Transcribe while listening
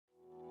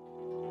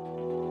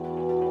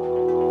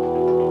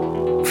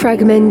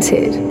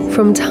Fragmented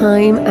from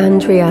time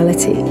and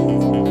reality,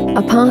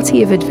 a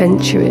party of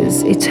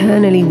adventurers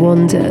eternally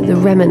wander the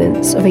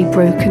remnants of a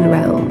broken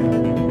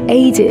realm,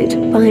 aided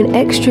by an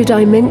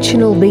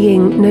extra-dimensional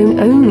being known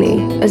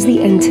only as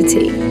the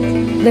Entity.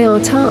 They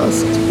are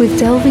tasked with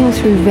delving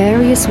through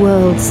various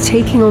worlds,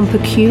 taking on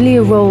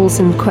peculiar roles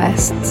and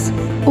quests,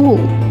 all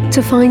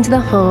to find the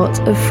heart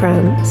of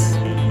France,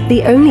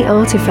 the only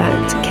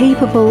artifact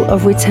capable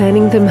of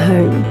returning them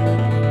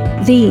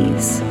home.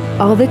 These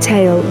are the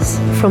tales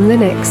from the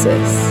Nexus.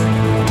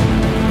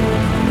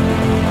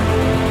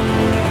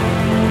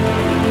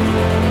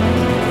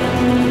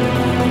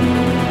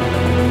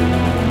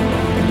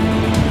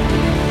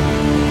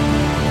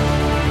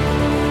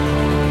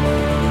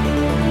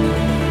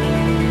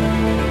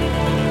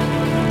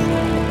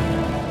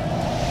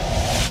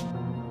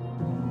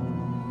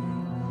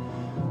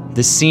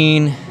 The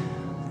scene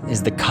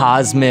is the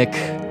cosmic,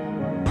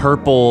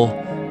 purple,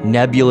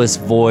 nebulous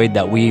void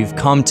that we've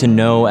come to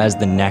know as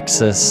the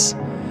Nexus.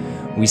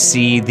 We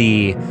see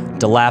the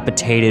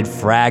dilapidated,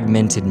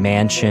 fragmented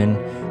mansion,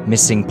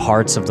 missing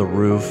parts of the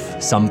roof,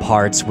 some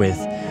parts with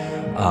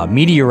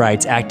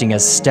meteorites acting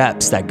as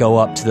steps that go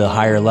up to the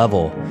higher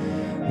level.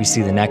 We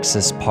see the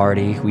Nexus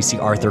party. We see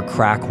Arthur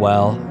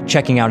Crackwell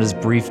checking out his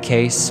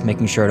briefcase,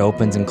 making sure it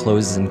opens and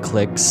closes and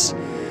clicks.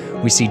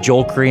 We see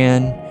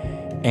Jolcrian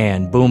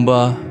and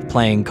Boomba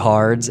playing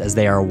cards as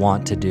they are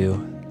wont to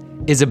do.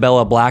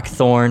 Isabella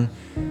Blackthorne,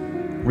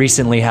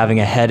 recently having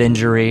a head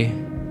injury,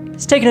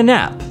 is taking a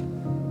nap,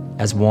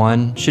 as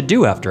one should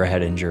do after a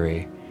head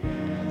injury.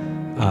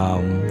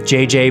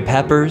 JJ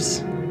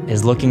Peppers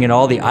is looking at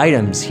all the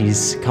items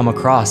he's come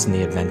across in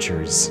the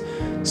adventures,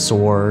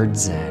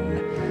 swords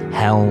and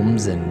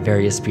helms and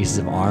various pieces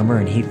of armor,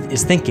 and he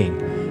is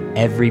thinking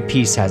every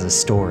piece has a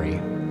story.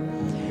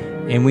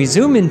 And we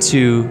zoom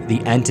into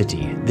the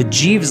Entity, the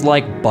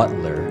Jeeves-like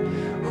butler,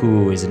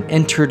 who is an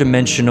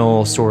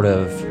interdimensional sort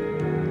of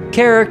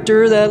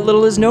character that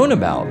little is known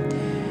about.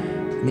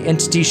 And the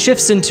Entity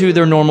shifts into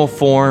their normal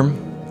form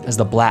as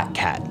the Black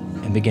Cat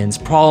and begins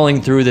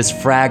prowling through this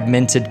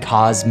fragmented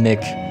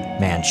cosmic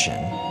mansion.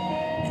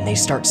 And they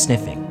start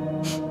sniffing.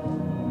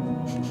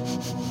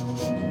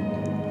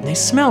 And they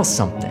smell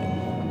something.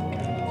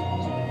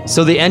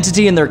 So the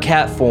Entity in their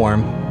cat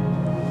form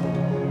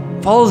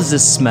follows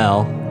this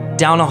smell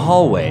down a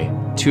hallway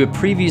to a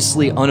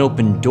previously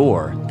unopened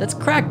door that's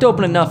cracked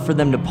open enough for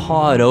them to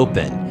paw it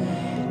open.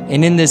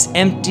 And in this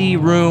empty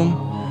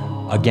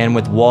room, again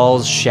with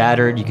walls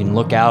shattered, you can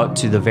look out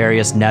to the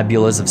various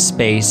nebulas of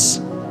space,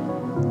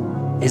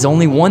 is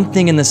only one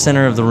thing in the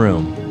center of the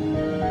room: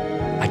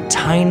 a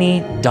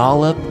tiny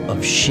dollop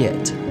of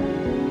shit.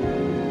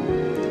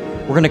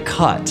 We're gonna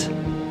cut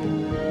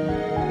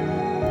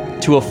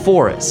to a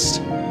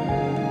forest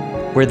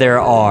where there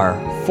are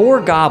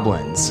 4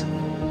 goblins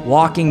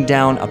walking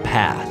down a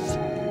path.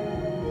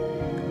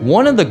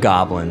 One of the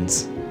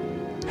goblins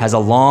has a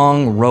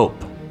long rope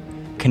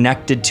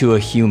connected to a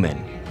human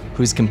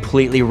who's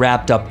completely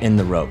wrapped up in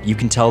the rope. You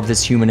can tell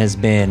this human has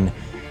been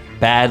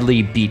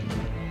badly beaten.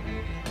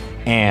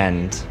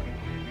 And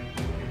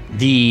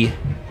the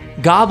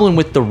goblin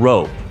with the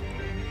rope,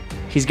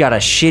 he's got a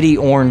shitty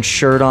orange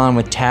shirt on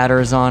with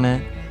tatters on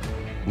it,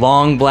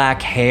 long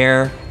black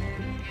hair,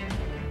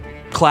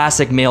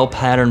 classic male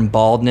pattern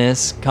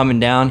baldness coming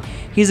down.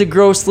 He's a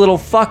gross little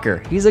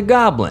fucker. He's a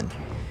goblin.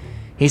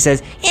 He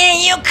says, "Yeah,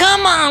 you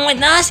come on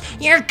with us.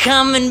 You're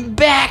coming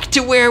back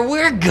to where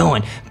we're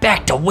going.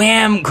 Back to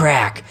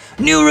Whamcrack.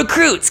 New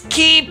recruits,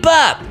 keep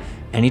up."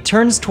 And he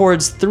turns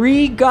towards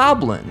 3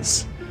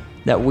 goblins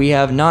that we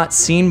have not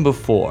seen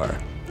before.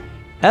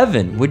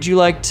 Evan, would you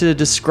like to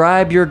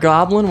describe your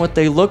goblin, what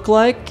they look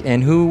like,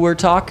 and who we're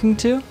talking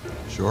to?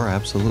 Sure,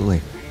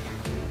 absolutely.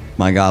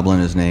 My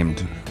goblin is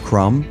named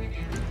Crumb.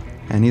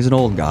 And he's an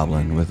old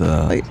goblin with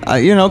kind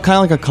of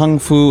like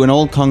an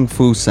old kung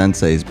fu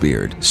sensei's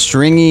beard.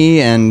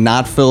 Stringy and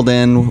not filled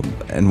in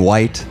and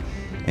white.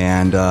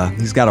 And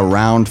he's got a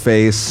round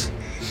face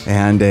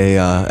and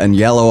and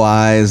yellow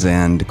eyes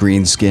and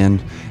green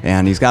skin.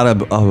 And he's got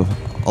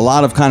a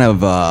lot of kind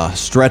of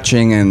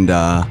stretching and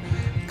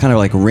kind of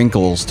like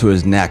wrinkles to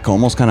his neck,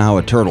 almost kind of how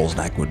a turtle's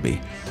neck would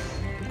be.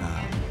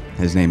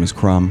 His name is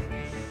Crumb.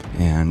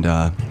 And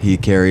he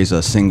carries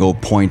a single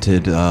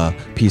pointed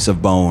piece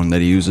of bone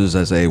that he uses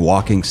as a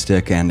walking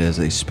stick and as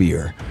a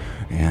spear.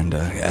 And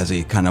as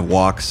he kind of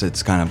walks,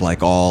 it's kind of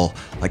like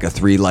a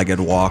 3-legged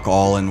walk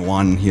all in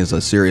one. He has a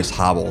serious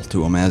hobble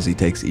to him as he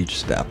takes each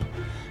step.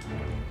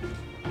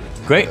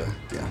 Great.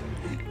 Yeah.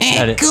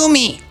 Hey,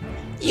 Kumi,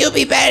 you'll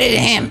be better than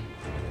him.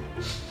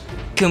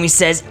 Kumi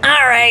says, all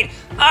right,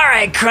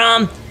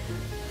 Crumb.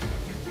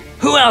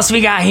 Who else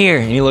we got here?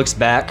 And he looks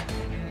back.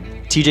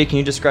 TJ, can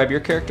you describe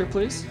your character,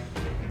 please?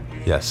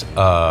 Yes,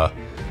 a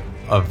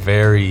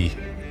very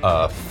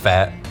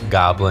fat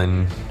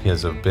goblin. He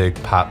has a big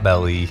pot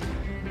belly,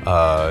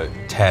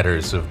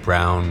 tatters of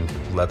brown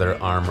leather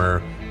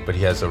armor, but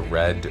he has a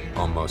red,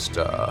 almost,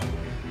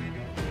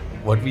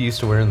 what we used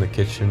to wear in the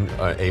kitchen,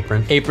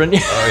 apron? Apron?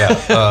 Oh,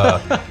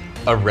 yeah.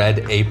 a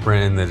red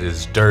apron that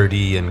is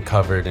dirty and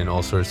covered in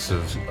all sorts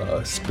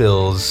of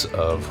spills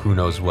of who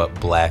knows what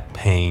black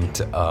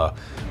paint,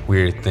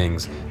 weird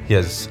things. He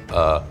has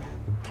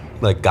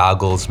like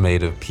goggles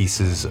made of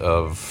pieces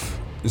of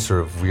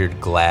sort of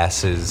weird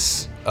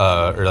glasses,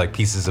 or like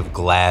pieces of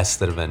glass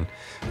that have been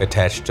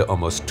attached to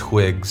almost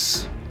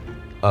twigs,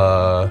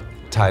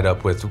 tied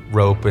up with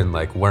rope and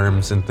like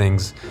worms and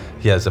things.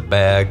 He has a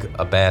bag,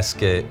 a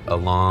basket, a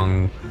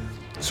long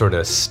sort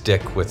of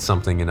stick with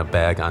something in a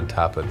bag on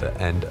top of the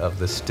end of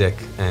the stick,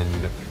 and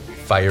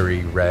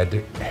fiery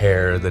red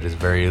hair that is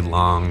very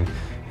long.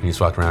 And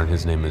he's walking around.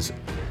 His name is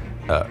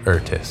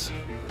Urtis.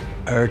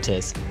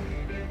 Urtis.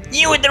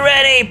 You with the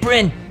red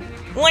apron!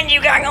 What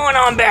you got going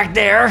on back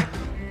there?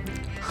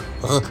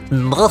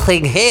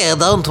 Nothing here,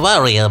 don't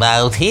worry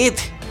about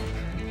it.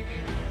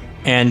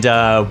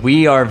 And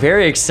we are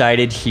very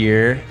excited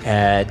here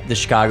at the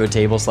Chicago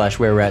Table /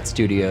 Where We're At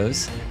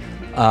Studios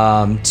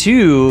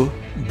to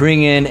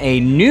bring in a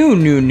new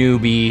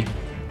newbie,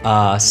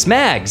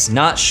 Smags,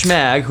 not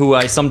Schmag, who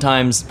I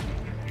sometimes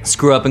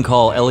screw up and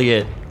call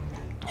Elliot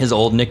his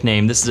old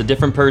nickname. This is a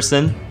different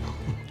person,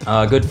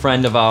 a good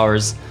friend of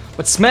ours.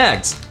 But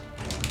Smags,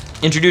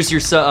 introduce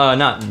yourself,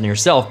 not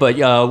yourself, but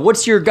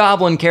what's your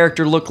goblin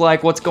character look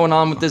like? What's going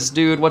on with this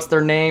dude? What's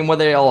their name? What are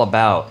they all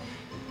about?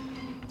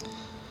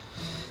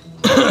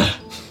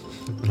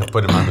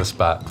 Put him on the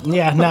spot.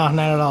 Yeah, no,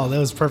 not at all. That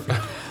was perfect.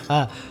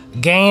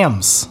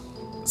 GAMS.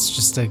 It's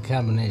just a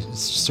combination.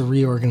 It's just a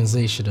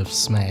reorganization of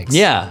SMAGs.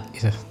 Yeah.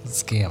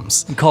 It's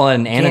GAMS. You call it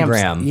an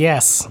anagram. GAMS,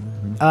 yes.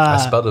 I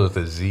spelled it with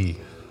a Z.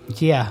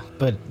 Yeah,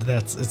 but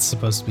it's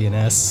supposed to be an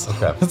S.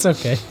 Okay. It's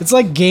okay. It's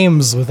like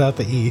games without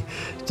the E.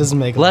 It doesn't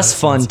make a lot Less of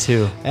fun, sense.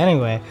 too.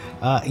 Anyway,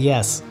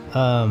 yes.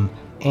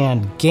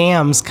 And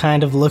GAMS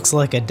kind of looks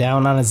like a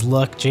down on his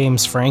luck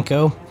James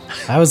Franco.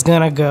 I was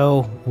going to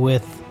go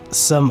with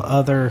some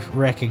other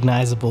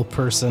recognizable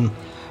person,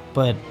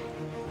 but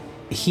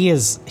he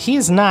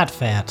is not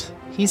fat.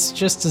 He's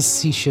just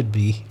as he should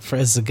be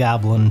as a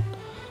goblin.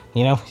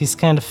 You know, he's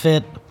kind of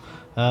fit.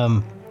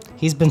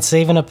 He's been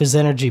saving up his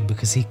energy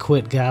because he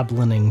quit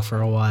goblining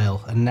for a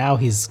while, and now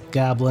he's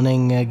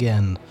goblining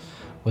again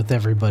with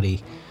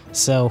everybody.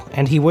 So,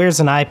 and he wears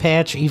an eye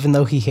patch even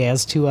though he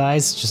has two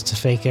eyes, just to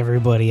fake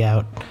everybody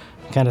out,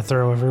 kind of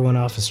throw everyone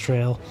off his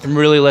trail. And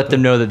really let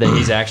them know that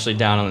he's actually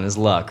down on his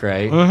luck,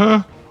 right?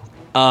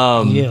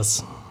 Mm-hmm.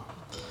 Yes.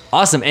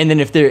 Awesome. And then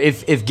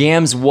if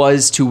Gams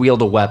was to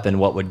wield a weapon,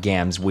 what would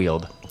Gams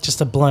wield? Just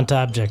a blunt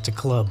object, a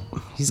club.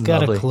 He's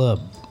got Lovely. a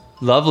club.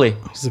 Lovely.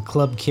 He's a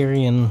club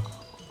carrying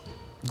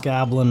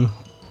goblin,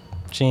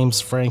 James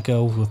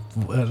Franco with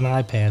an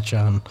eye patch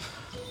on.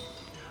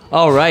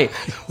 All right.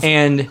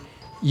 And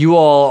you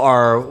all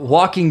are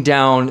walking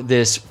down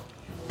this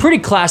pretty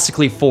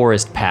classically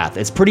forest path.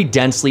 It's pretty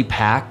densely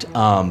packed,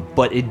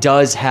 but it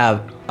does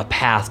have a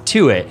path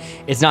to it.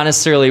 It's not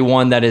necessarily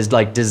one that is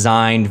like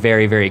designed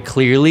very, very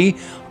clearly,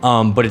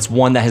 but it's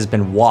one that has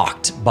been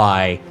walked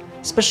by,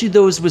 especially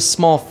those with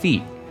small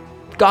feet.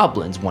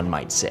 Goblins, one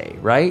might say,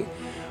 right?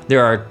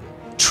 There are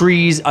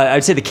trees.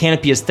 I'd say the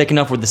canopy is thick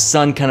enough where the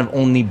sun kind of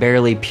only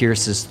barely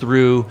pierces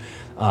through.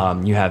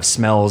 You have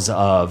smells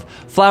of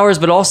flowers,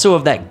 but also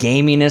of that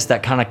gaminess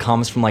that kind of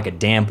comes from like a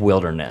damp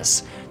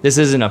wilderness. This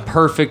isn't a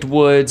perfect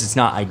woods. It's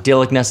not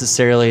idyllic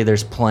necessarily.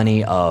 There's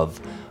plenty of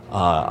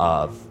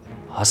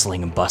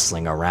hustling and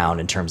bustling around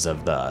in terms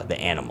of the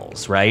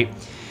animals, right?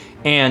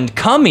 And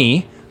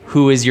Kami,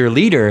 who is your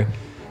leader,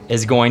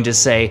 is going to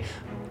say,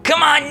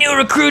 "Come on, new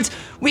recruits.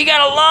 We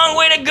got a long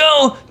way to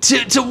go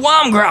to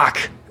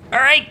Wamgrok. All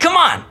right, come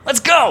on,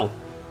 let's go."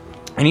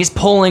 And he's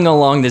pulling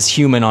along this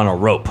human on a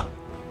rope.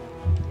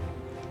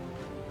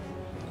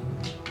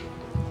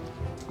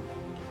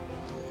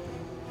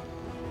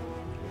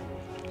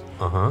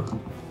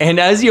 And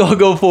as you all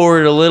go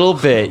forward a little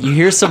bit, you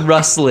hear some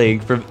rustling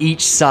from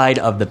each side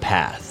of the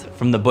path,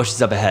 from the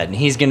bushes up ahead. And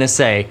he's gonna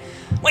say,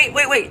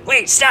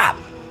 Wait, stop.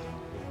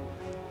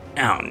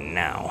 Oh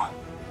no.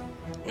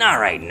 Not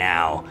right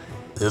now.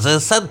 The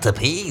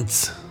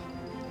centipedes.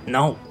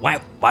 No, why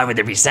would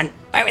there be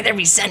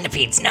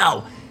centipedes?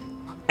 No.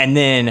 And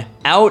then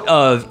out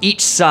of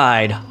each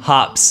side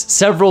hops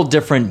several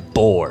different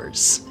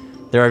boars.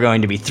 There are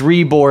going to be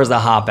 3 boars that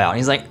hop out. And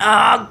he's like,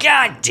 oh,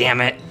 god damn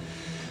it.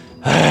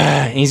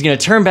 And he's going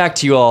to turn back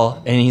to you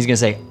all, and he's going to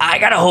say, I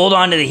got to hold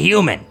on to the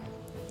human.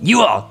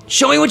 You all,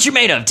 show me what you're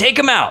made of. Take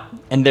him out.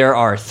 And there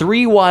are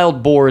 3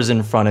 wild boars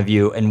in front of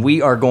you, and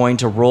we are going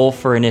to roll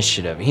for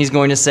initiative. He's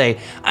going to say,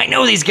 I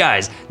know these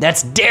guys.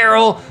 That's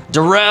Daryl,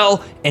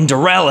 Darrell, and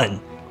Darrellin.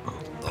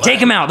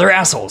 Take them out. They're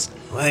assholes.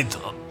 Wait,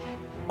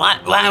 why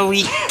are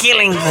we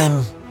killing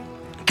them?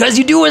 Because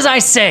you do as I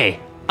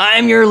say. I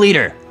am your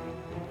leader.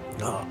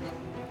 Oh,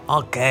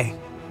 okay.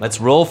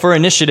 Let's roll for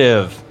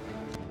initiative.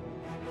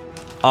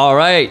 All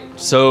right,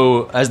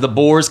 so as the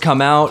boars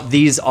come out,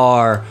 these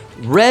are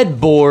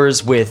red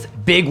boars with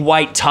big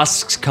white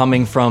tusks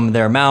coming from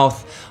their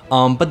mouth,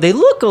 but they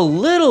look a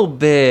little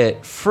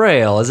bit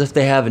frail, as if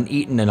they haven't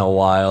eaten in a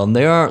while, and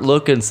they aren't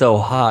looking so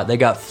hot. They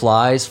got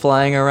flies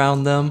flying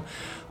around them.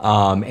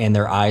 and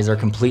their eyes are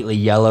completely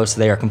yellow, so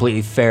they are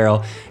completely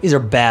feral. These are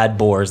bad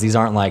boars. These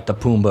aren't like the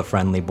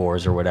Pumbaa-friendly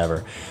boars or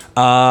whatever.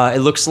 It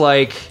looks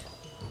like...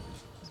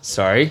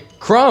 Sorry.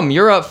 Crumb,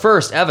 you're up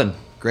first. Evan.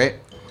 Great.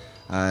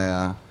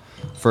 I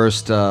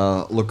first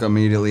look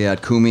immediately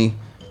at Kumi.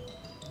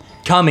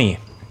 Kami.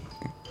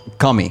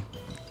 Kami.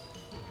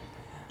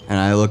 And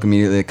I look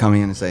immediately at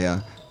Kumi and say,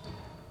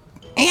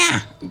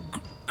 Yeah,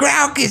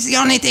 Grauk is the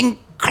only thing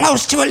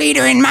close to a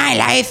leader in my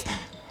life.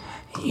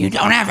 You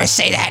don't ever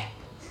say that.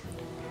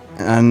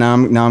 and now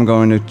I'm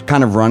going to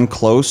kind of run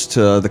close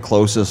to the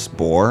closest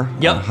boar.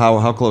 Yep.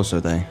 How close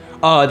are they?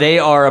 They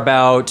are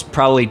about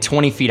probably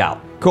 20 feet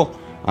out. Cool.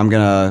 I'm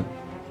gonna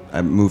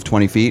move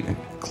 20 feet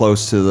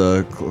close to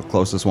the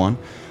closest one,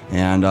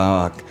 and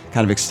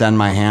kind of extend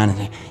my hand.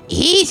 And,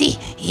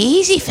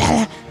 Easy,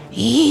 fella.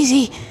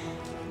 Easy.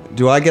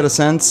 do I get a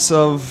sense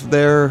of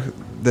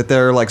that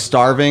they're like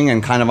starving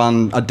and kind of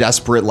on a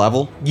desperate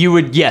level? You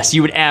would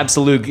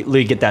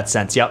absolutely get that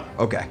sense. Yep.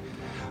 Okay.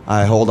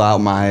 I hold out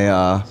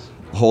my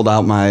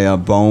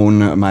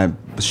bone, my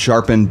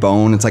sharpened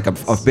bone. It's like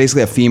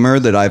basically a femur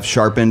that I've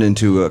sharpened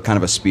into a kind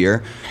of a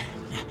spear.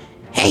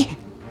 Hey,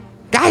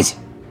 guys,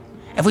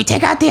 if we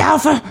take out the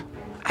alpha,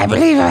 I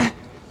believe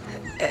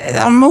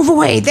they'll move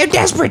away. They're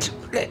desperate.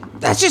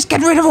 Let's just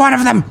get rid of one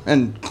of them.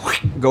 And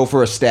go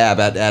for a stab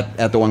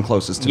at the one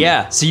closest to me.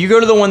 Yeah, so you go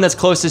to the one that's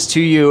closest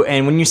to you,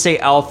 and when you say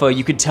alpha,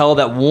 you could tell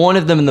that one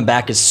of them in the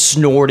back is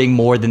snorting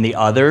more than the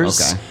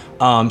others.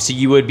 Okay. So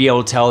you would be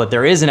able to tell that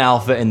there is an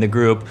alpha in the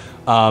group.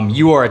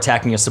 You are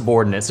attacking a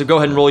subordinate. So go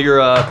ahead and roll your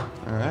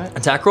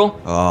attack roll.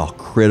 Oh,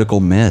 critical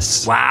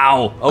miss.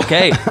 Wow,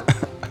 okay.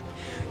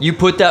 You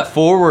put that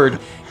forward,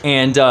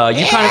 and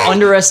you kind of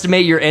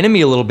underestimate your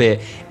enemy a little bit,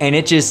 and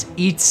it just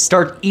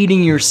starts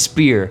eating your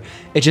spear.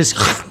 It just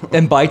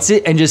and bites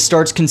it and just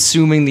starts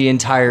consuming the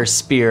entire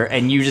spear,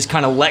 and you just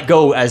kind of let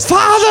go as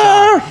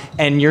Father!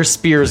 and your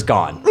spear's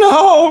gone.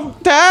 No,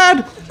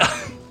 Dad!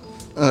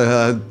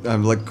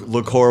 I'm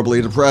look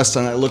horribly depressed,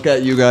 and I look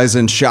at you guys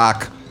in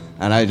shock,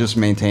 and I just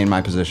maintain my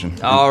position.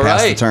 All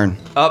Pass right. the turn.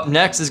 Up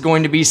next is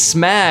going to be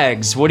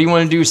Smags. What do you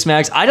want to do,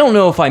 Smags? I don't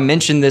know if I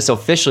mentioned this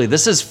officially.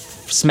 This is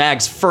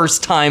Smags'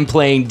 first time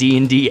playing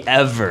D&D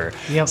ever.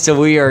 Yep. So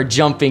we are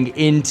jumping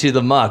into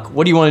the muck.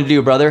 What do you want to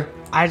do, brother?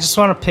 I just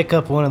want to pick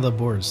up one of the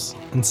boars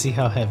and see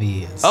how heavy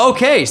he is.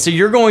 Okay, so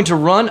you're going to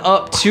run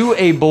up to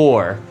a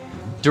boar,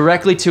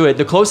 directly to it.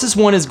 The closest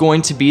one is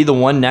going to be the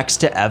one next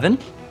to Evan,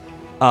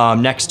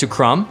 next to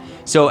Crumb.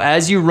 So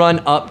as you run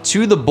up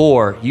to the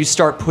boar, you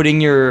start putting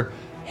your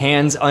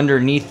hands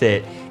underneath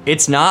it.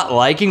 It's not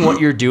liking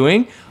what you're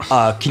doing.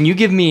 Can you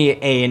give me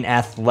an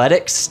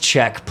athletics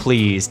check,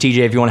 please? TJ,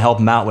 if you want to help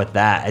him out with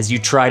that, as you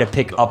try to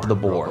pick up the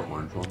boar.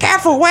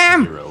 Careful,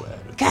 Wham!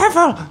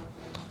 Careful!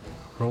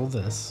 Roll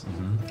this.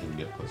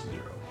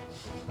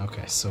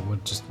 Okay, so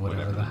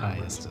whatever the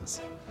highest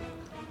is.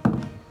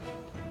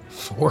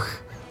 4.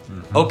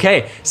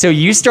 Okay, so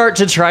you start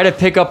to try to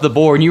pick up the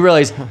boar, and you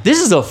realize this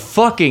is a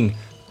fucking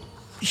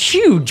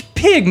huge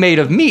pig made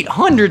of meat,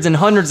 hundreds and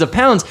hundreds of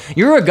pounds.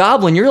 You're a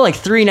goblin, you're like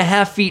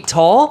 3.5 feet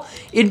tall.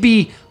 It'd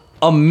be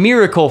a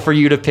miracle for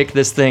you to pick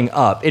this thing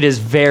up. It is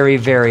very,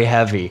 very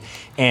heavy.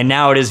 And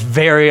now it is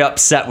very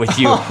upset with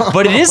you.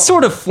 But it is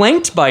sort of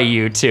flanked by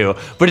you two.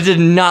 But it did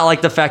not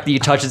like the fact that you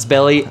touch its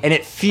belly, and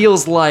it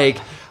feels like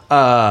feels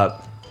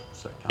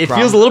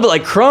a little bit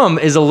like Crumb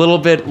is a little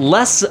bit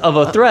less of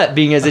a threat,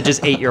 being as it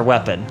just ate your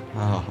weapon.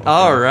 Oh, okay.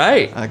 All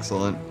right.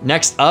 Excellent.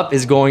 Next up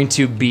is going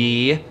to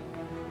be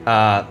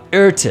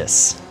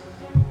Urtus.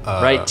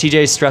 Right?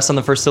 TJ, stress on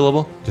the first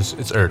syllable? It's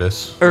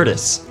Urtus.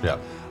 Urtus. Yeah.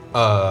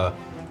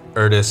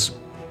 Urtus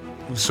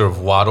sort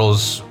of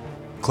waddles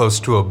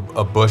close to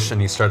a bush, and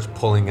he starts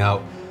pulling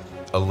out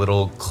a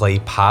little clay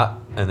pot,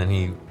 and then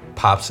he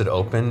pops it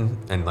open,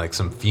 and like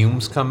some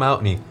fumes come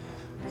out, and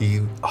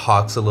he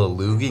hawks a little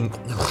loogie,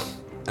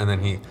 and then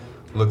he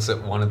looks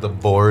at one of the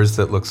boars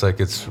that looks like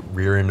it's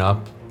rearing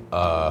up.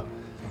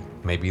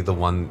 Maybe the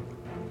one,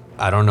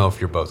 I don't know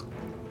if you're both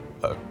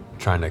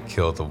trying to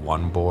kill the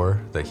one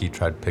boar that he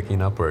tried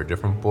picking up, or a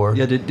different boar.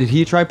 Yeah, did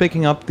he try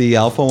picking up the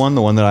alpha one,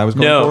 the one that I was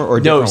going for? Or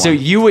a no. different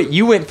So one?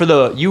 you went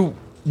for you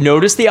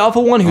noticed the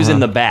alpha one who's in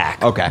the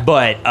back. Okay.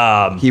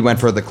 But He went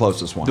for the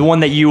closest one. the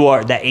one that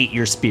that ate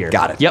your spear.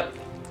 Got it. Yep.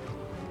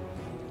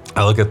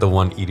 I look at the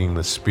one eating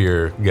the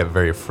spear, get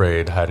very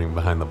afraid, hiding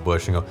behind the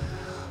bush, and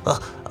go,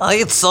 I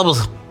get some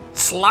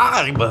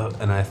slime.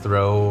 and I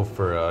throw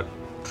for a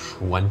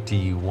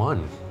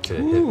 21 to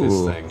hit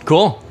this thing.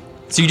 Cool.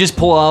 So you just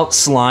pull out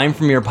slime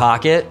from your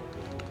pocket.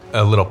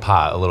 A little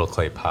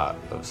clay pot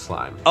of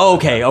slime. Oh,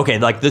 okay.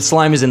 Like the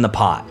slime is in the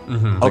pot.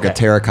 Mm-hmm. like a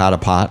terracotta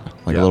pot,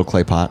 like a little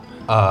clay pot.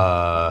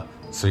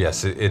 So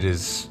yes, it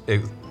is.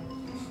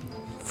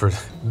 For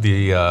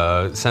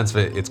the sense of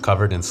it, it's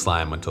covered in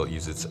slime until it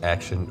uses its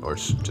action or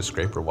to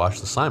scrape or wash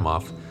the slime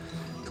off.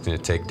 It's going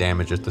to take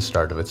damage at the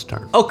start of its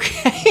turn.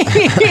 Okay.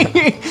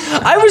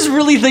 I was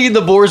really thinking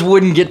the boars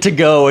wouldn't get to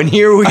go, and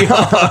here we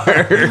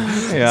are.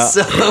 Yeah.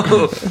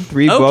 So,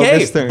 3 okay,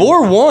 bogus turns.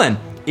 boar 1.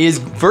 is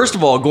first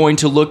of all going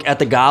to look at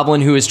the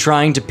goblin who is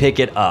trying to pick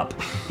it up.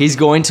 He's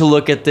going to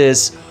look at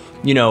this,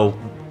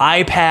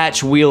 eye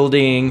patch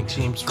wielding,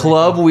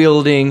 club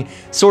wielding,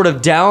 sort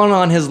of down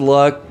on his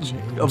luck,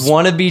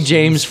 wannabe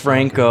James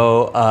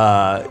Franco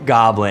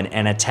goblin,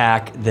 and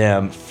attack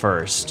them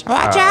first.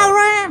 Watch out,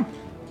 Ram!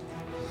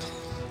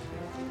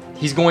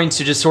 He's going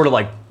to just sort of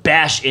like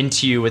bash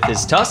into you with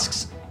his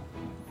tusks.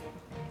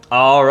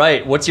 All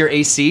right, what's your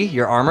AC,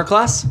 your armor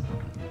class?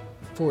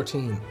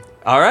 14.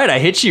 All right, I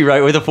hit you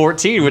right with a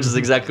 14, which is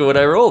exactly what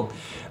I rolled.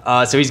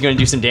 So he's going to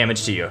do some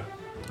damage to you.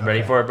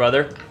 Ready for it,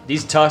 brother?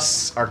 These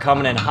tusks are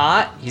coming in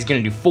hot. He's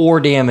going to do 4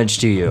 damage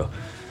to you.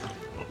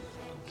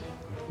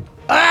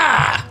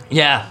 Ah!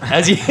 Yeah,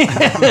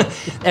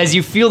 as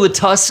you feel the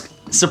tusk,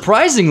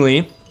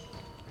 surprisingly,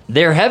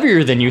 they're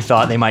heavier than you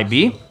thought they might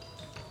be.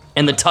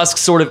 And the tusk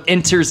sort of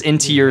enters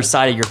into your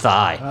side of your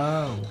thigh.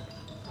 Oh.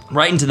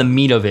 Right into the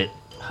meat of it.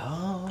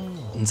 Oh.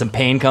 And some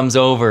pain comes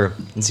over.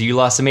 And so you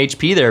lost some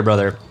HP there,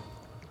 brother.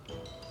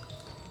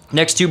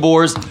 Next 2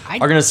 boars are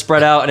going to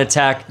spread out and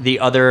attack the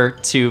other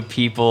 2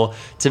 people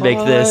to make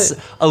this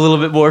a little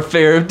bit more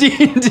fair of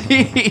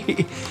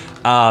D&D.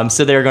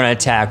 So they're going to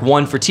attack.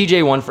 1 for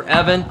TJ, 1 for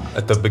Evan.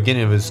 At the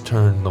beginning of his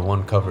turn, the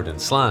one covered in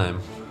slime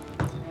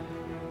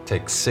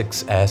takes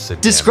 6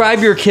 acid Describe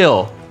your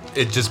kill.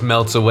 It just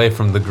melts away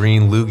from the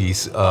green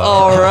loogies.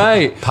 All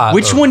right.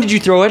 Which one did you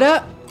throw it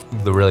at?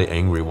 The really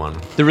angry one.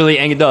 The really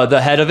angry,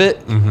 the head of it?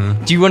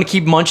 Mm-hmm. Do you want to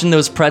keep munching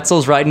those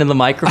pretzels right into the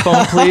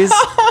microphone, please?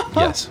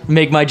 Yes.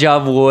 Make my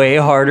job way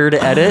harder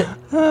to edit?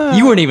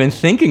 You weren't even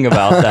thinking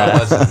about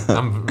that.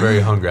 I'm very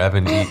hungry. I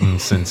haven't eaten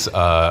since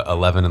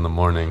 11 in the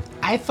morning.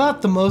 I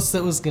thought the most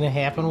that was going to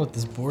happen with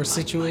this boar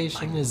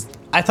situation is...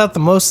 that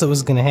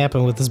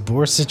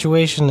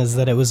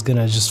it was going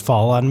to just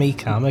fall on me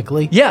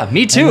comically. Yeah,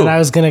 me too. And then I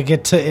was going to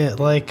get to it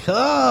like,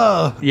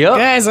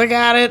 guys, I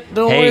got it.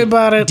 Don't worry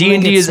about it.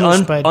 D&D is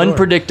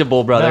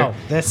unpredictable, brother.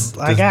 No,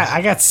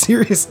 I got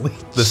seriously.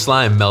 The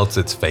slime melts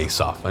its face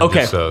off. And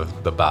Okay.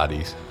 Just, the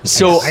bodies.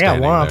 So I got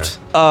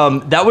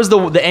whomped. that was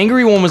the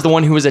angry one was the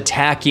one who was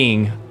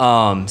attacking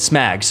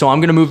Smag. So I'm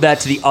gonna move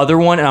that to the other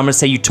one, and I'm gonna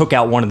say you took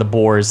out one of the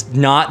boars,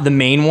 not the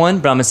main one,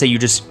 but I'm gonna say you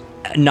just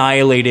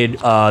annihilated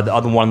the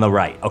other one on the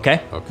right.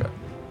 Okay. Okay.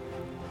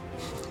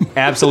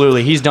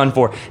 Absolutely, he's done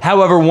for.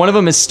 However, one of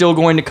them is still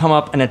going to come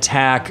up and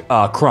attack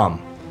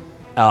Crumb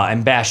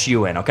and bash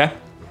you in. Okay.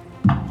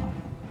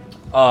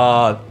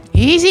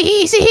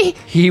 Easy.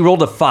 He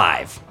rolled a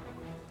 5.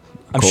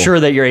 I'm Cool. sure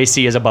that your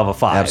AC is above a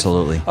 5.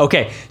 Absolutely.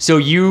 Okay, so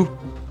you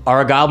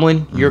are a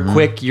goblin. You're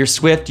quick. You're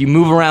swift. You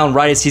move around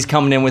right as he's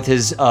coming in with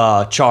his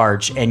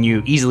charge, and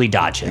you easily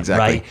dodge him.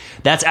 Exactly. Right.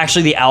 That's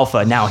actually the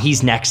alpha. Now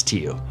he's next to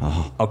you.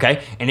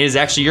 Okay, and it is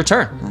actually your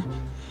turn.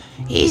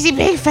 Easy,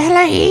 big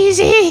fella,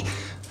 easy.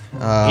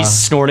 He's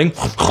snorting.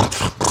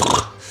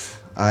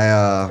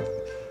 I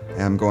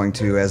am going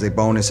to, as a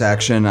bonus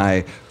action,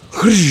 I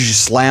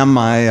slam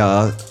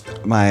my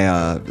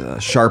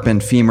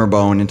sharpened femur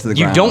bone into the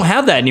You ground. don't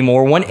have that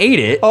anymore. One ate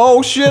it.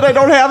 Oh shit! I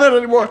don't have it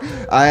anymore.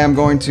 I am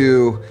going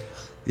to.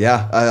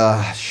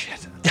 Shit.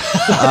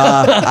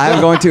 I'm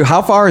going to.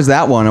 How far is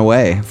that one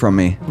away from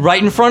me?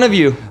 Right in front of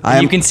you.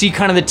 I'm- You can see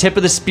kind of the tip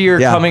of the spear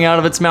Yeah. coming out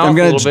of its mouth I'm a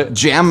gonna little bit.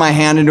 jam my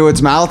hand into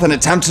its mouth and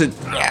attempt to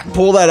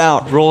pull that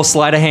out. Roll a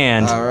sleight of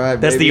hand. All right,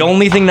 That's baby. the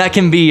only thing that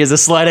can be is a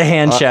sleight of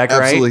hand check,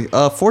 right?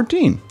 Absolutely.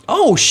 14.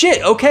 Oh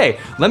shit! Okay,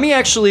 let me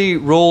actually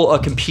roll a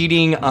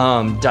competing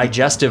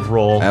digestive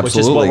roll, which is what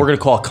Absolutely. we're gonna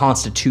call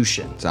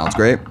Constitution. Sounds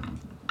great.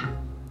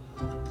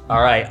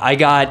 All right, I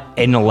got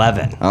an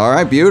 11. All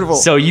right, beautiful.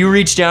 So you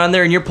reach down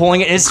there and you're pulling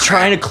it, and it's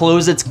trying to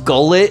close its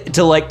gullet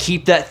to like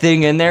keep that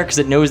thing in there because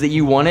it knows that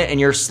you want it, and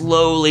you're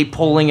slowly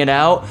pulling it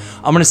out.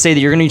 I'm gonna say that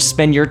you're gonna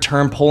spend your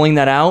turn pulling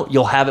that out.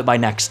 You'll have it by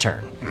next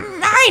turn.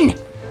 Mine.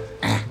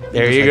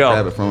 There you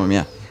Grab go. it from him,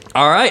 yeah.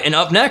 All right, and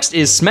up next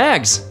is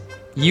Smags.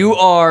 You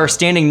are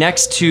standing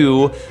next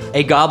to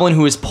a goblin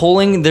who is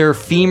pulling their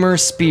femur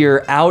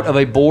spear out of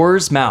a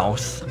boar's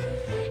mouth.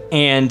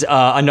 And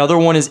another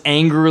one is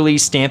angrily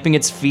stamping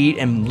its feet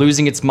and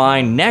losing its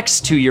mind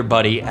next to your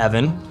buddy,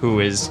 Evan, who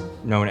is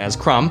known as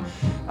Crumb.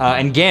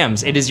 And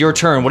Gams, it is your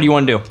turn. What do you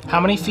want to do? How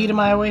many feet am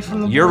I away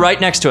from the You're boar?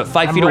 right next to it,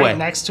 5 I'm feet right away.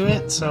 next to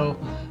it, so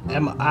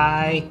am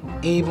I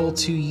able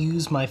to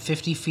use my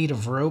 50 feet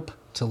of rope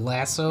to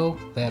lasso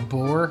that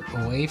boar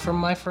away from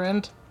my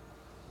friend?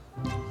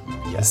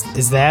 Yes.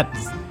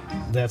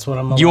 That's what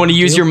I'm You want to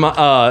use do?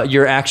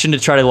 your action to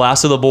try to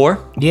lasso the boar?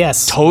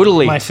 Yes.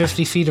 Totally. My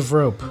 50 feet of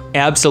rope.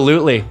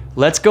 Absolutely.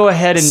 Let's go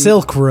ahead and...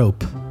 Silk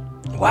rope.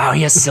 Wow,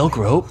 he has silk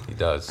rope. He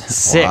does.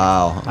 Sick.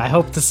 Wow. I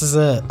hope this is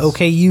a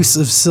okay use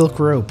of silk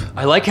rope.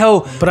 I like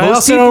how... But I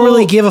also don't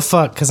really give a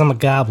fuck because I'm a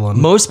goblin.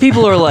 Most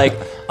people are like,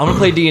 I'm gonna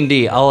play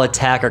D&D. I'll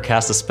attack or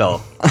cast a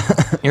spell.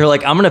 You're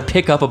like, I'm gonna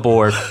pick up a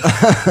board.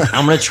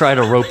 I'm gonna try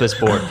to rope this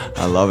board.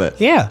 I love it.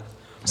 Yeah.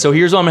 So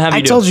here's what I'm gonna have you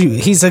I do. told you,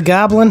 he's a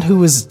goblin who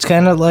was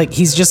kind of like,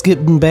 he's just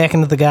getting back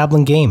into the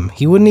goblin game.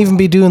 He wouldn't even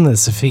be doing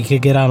this if he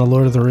could get on a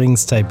Lord of the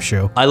Rings type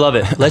show. I love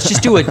it. Let's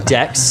just do a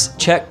dex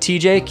check,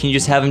 TJ. Can you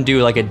just have him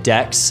do like a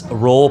dex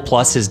roll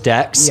plus his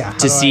dex Yeah, how to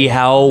do see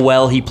how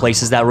well he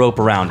places that rope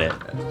around it?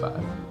 Add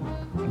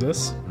 5.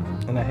 This?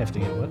 And I have to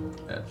get what?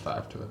 Add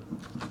 5 to it.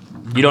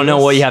 You don't know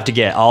what you have to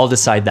get. I'll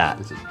decide that.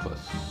 This is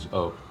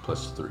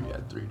plus 3.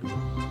 Add 3 to it.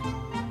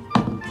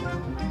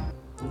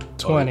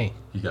 20.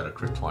 You got a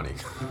crit 20.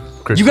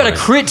 You got a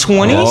crit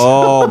 20?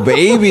 Oh,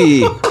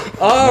 baby.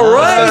 All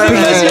right.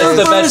 That's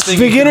the best thing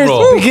you can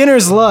roll.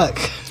 Beginner's luck.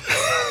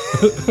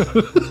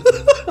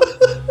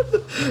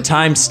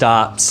 Time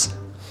stops.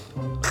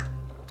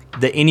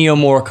 The Ennio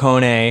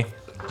Morricone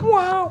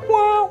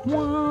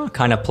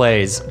kind of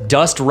plays.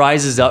 Dust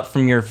rises up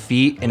from your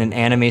feet in an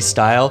anime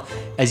style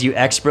as you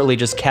expertly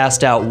just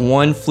cast out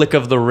one flick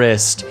of the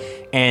wrist.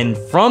 And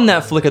from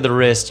that flick of the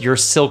wrist, your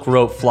silk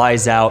rope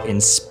flies out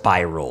in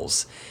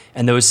spirals.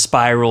 And those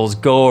spirals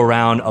go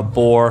around a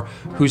boar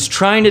who's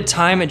trying to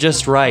time it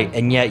just right,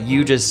 and yet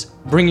you just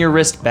bring your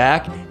wrist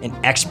back and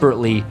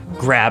expertly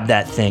grab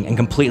that thing and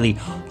completely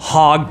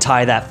hog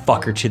tie that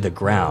fucker to the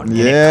ground. And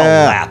it Yeah.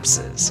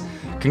 collapses.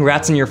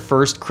 Congrats on your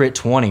first crit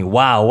 20.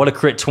 Wow, what a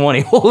crit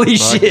 20. Holy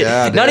shit.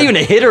 yeah, Not dude. even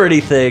a hit or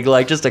anything,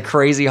 like just a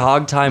crazy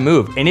hog tie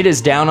move. And it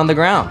is down on the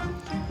ground.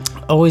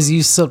 Always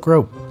use silk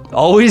rope.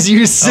 Always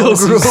use silk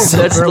Always use rope.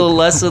 silk That's the rope.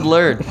 lesson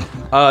learned.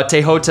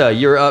 Tehota,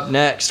 you're up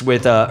next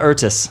with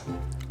Urtus.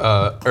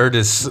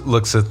 Erdis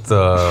looks at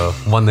the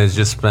one that's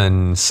just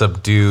been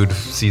subdued,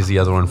 sees the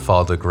other one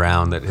fall to the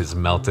ground that has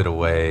melted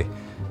away,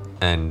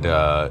 and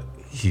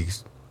he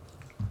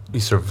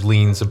sort of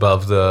leans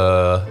above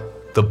the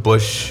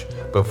bush.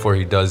 Before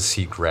he does,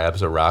 he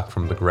grabs a rock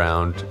from the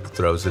ground,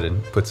 throws it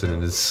in, puts it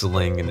in his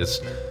sling, and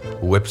just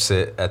whips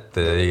it at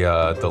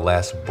the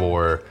last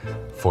boar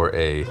for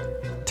a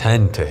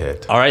 10 to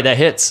hit. All right, that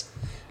hits.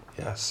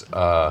 Yes.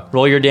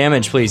 Roll your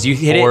damage, please. You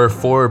hit it.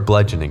 For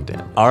bludgeoning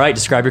damage. All right,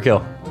 describe your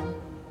kill.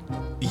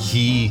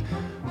 He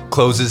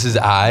closes his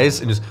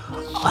eyes and just,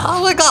 oh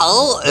my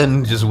god,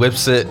 and just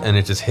whips it, and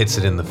it just hits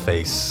it in the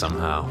face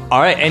somehow. All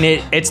right, and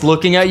it's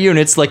looking at you, and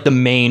it's like the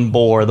main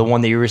boar, the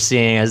one that you were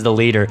seeing as the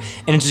leader,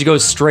 and it just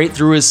goes straight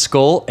through his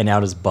skull and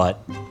out his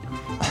butt,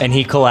 and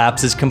he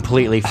collapses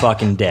completely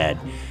fucking dead.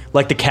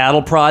 Like the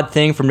cattle prod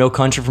thing from No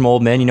Country for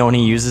Old Men, you know when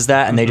he uses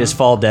that and they just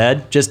fall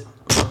dead? Just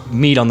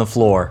meat on the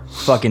floor,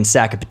 fucking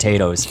sack of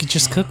potatoes. You could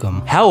just cook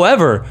them.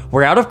 However,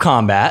 we're out of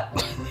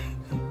combat,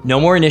 no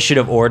more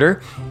initiative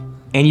order,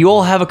 and you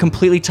all have a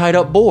completely tied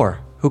up boar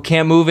who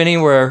can't move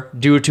anywhere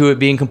due to it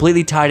being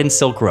completely tied in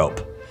silk rope.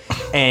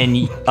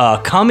 And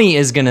Kami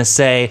is gonna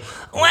say,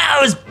 wow,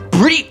 it was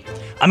pretty,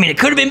 I mean, it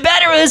could have been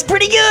better, it was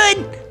pretty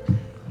good.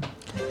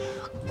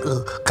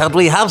 Could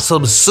we have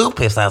some soup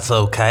if that's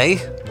okay?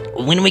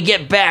 When we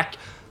get back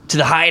to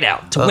the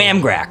hideout, to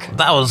Whamgrack.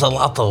 That was a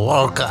lot of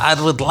work.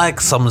 I would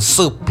like some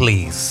soup,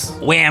 please.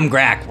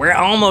 Whamgrack, we're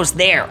almost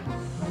there.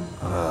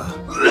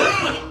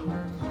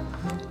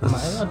 Am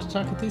I allowed to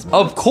talk at these points?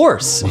 Of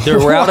course,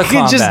 we're out of I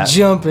can combat. just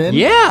jump in?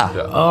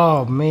 Yeah.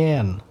 Oh,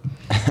 man.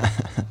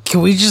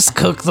 Can we just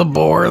cook the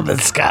boar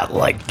that's got,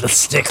 like, the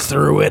stick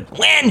through it?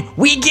 When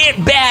we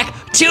get back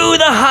to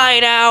the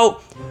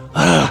hideout,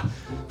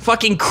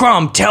 fucking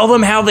Crumb, tell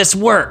them how this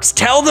works.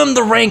 Tell them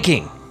the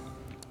ranking.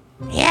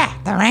 Yeah,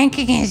 the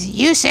ranking is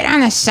you sit on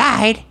the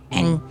side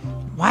and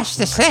watch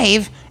the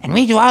slave, and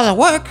we do all the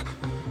work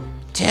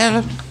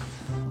till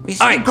we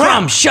see All right,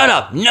 Crumb, shut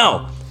up.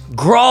 No.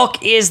 Grolk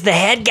is the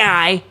head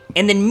guy,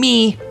 and then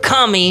me,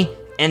 Kami,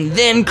 and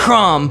then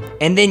Crumb,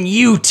 and then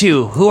you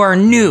two, who are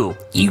new.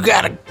 You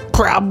got a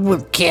problem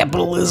with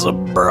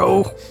capitalism,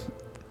 bro?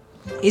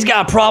 He's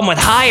got a problem with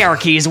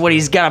hierarchy is what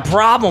he's got a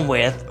problem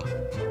with.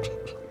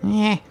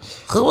 Yeah.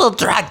 Who will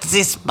drag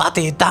this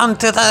body down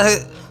to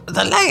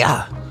the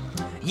lair?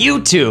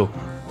 You two.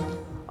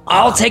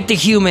 I'll take the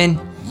human,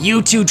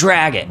 you two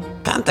drag it.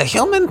 Can the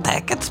human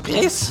take it,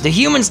 please? The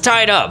human's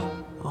tied up.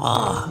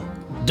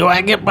 Do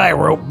I get my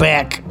rope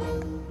back?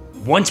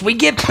 Once we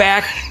get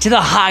back to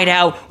the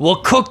hideout, we'll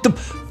cook the...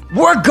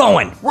 We're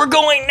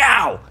going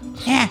now.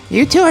 Yeah,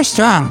 you two are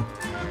strong.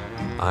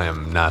 I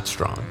am not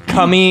strong.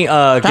 Kami gets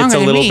a Stronger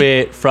than little me.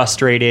 bit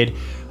frustrated,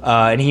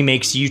 and he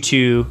makes you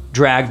two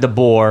drag the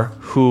boar,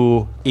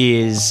 who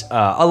is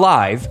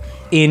alive,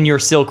 in your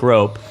silk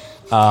rope,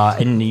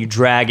 and you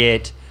drag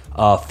it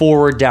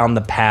forward down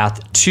the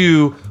path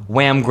to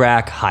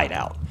Whamgrack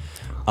hideout.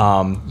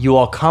 You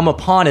all come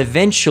upon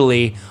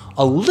eventually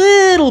a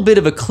little bit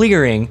of a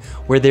clearing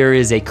where there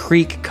is a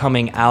creek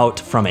coming out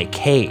from a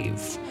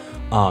cave.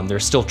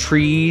 There's still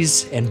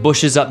trees and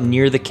bushes up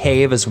near the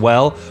cave as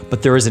well,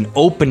 but there is an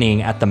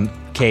opening at the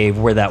cave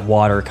where that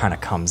water kind of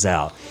comes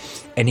out.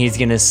 And he's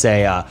gonna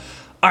say, all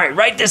right,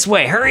 right this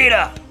way, hurry it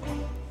up.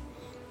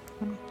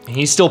 And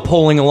he's still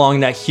pulling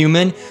along that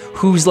human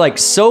who's like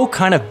so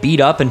kind of beat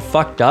up and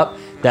fucked up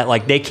that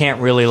like they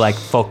can't really like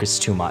focus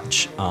too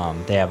much.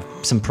 They have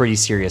some pretty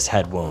serious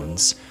head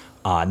wounds,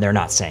 and they're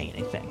not saying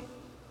anything.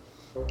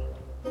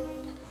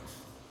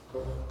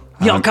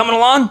 Y'all coming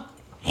along?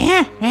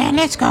 Yeah,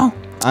 let's go.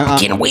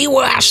 Can we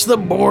wash the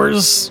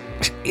boars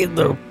in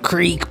the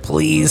creek,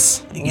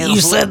 please? You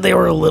said they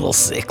were a little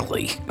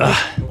sickly.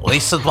 We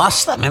should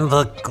wash them in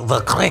the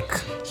creek.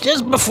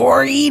 Just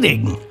before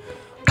eating.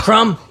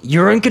 Crumb,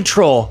 you're in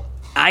control.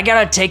 I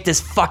gotta take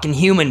this fucking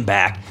human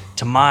back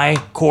to my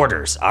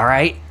quarters, all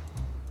right?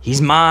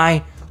 He's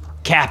my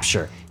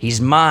capture. He's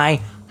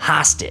my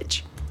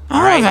hostage.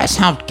 All of us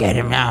helped get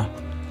him now.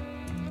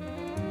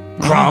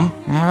 Crumb,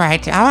 All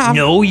right. I'll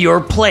know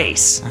your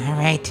place. All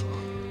right.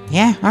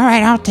 Yeah, all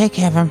right, I'll take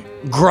care of him.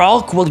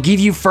 Gralk will give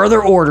you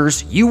further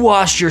orders. You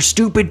wash your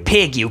stupid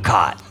pig you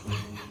caught.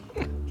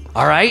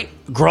 All right?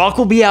 Gralk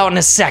will be out in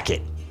a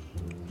second.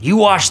 You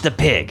wash the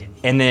pig.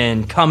 And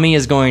then Kami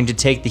is going to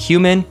take the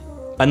human,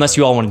 unless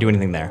you all want to do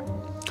anything there.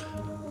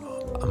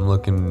 I'm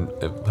looking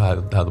at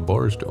how the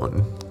boar's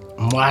doing.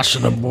 I'm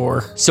washing a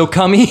boar. So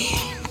Kami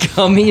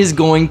is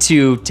going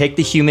to take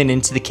the human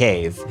into the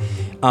cave.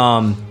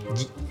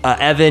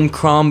 Evan,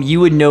 Crumb, you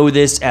would know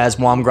this as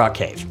Wamgrok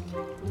Cave.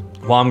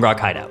 Wamgrok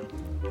Hideout.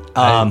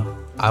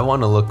 I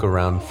want to look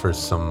around for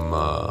some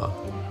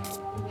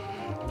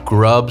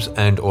grubs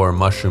and or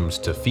mushrooms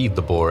to feed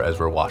the boar as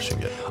we're washing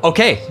it.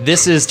 Okay,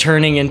 this is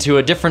turning into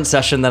a different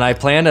session than I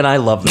planned, and I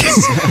love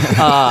this.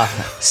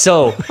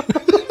 So,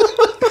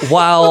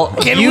 while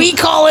Can we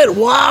call it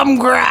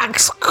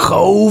Wamgrok's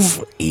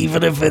Cove,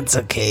 even if it's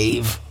a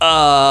cave? Is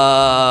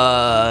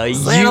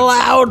that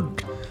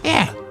allowed?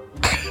 Yeah.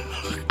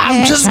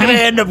 I'm just fine. gonna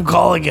end up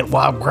calling it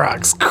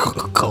Wamgrok's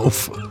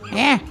Cove,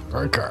 Yeah,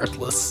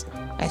 regardless.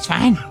 that's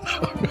fine.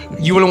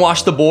 you want to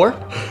wash the boar?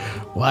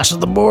 Washing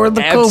the boar in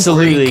the Cove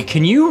Absolutely. Creek.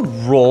 Can you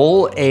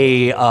roll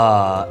a?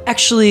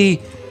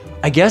 Actually,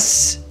 I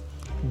guess.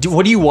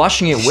 What are you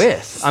washing it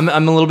with?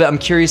 I'm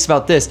curious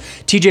about this.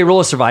 TJ,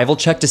 roll a survival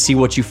check to see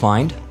what you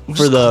find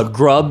for the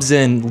grubs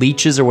and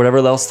leeches or whatever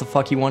else the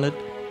fuck you wanted.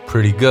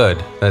 Pretty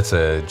good. That's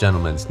a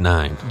gentleman's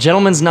 9.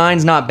 Gentleman's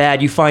 9's not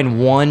bad. You find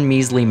one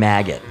measly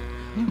maggot.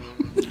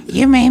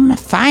 You may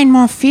find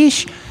more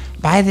fish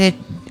by the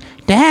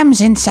dams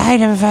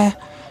inside of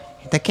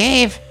the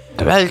cave.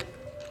 Well,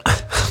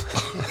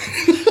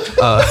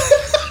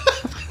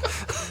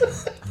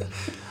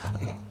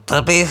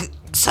 to be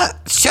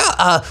sure,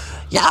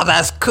 yeah,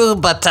 that's cool,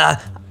 but I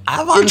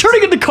You're want.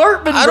 turning into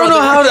Cartman. I don't know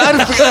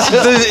brother.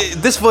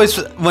 how. This voice,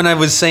 when I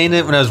was saying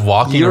it, when I was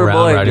walking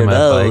around riding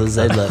my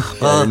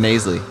bike.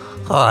 nasally.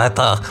 All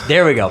right,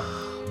 There we go.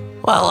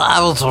 well, I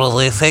was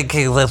really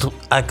thinking that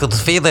I could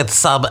feed it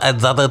some and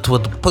then it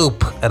would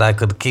poop, and I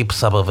could keep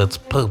some of its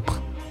poop.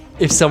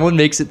 If someone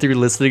makes it through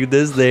listening to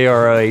this, they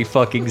are a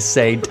fucking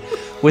saint.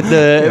 With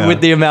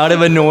the amount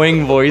of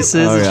annoying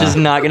voices, Oh, it's yeah. just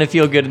not gonna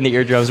feel good in the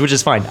eardrums, which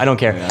is fine. I don't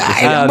care.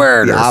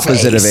 The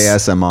opposite of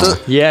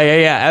ASMR.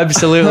 Yeah,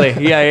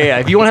 absolutely. Yeah.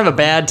 If you want to have a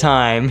bad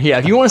time,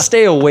 if you want to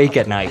stay awake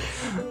at night.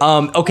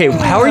 Okay,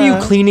 how are you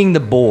cleaning the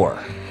boar?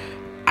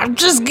 I'm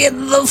just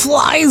getting the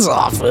flies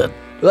off it.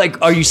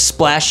 Like, are you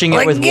splashing it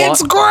Like, with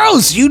it's water?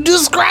 gross. You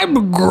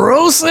described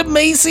gross,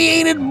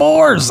 emaciated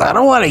boars. I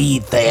don't want to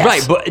eat that.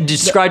 Right, but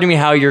describe to me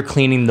how you're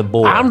cleaning the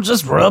boar. I'm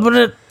just rubbing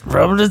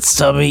its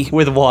tummy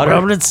With water?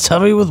 Rubbing its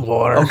tummy with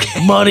water.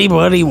 Okay. Muddy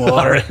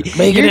water.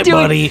 Making it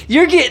muddy.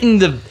 You're getting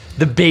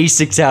the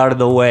basics out of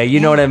the way.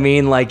 You know what I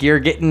mean? Like, you're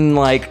getting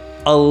like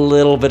a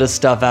little bit of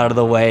stuff out of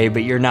the way,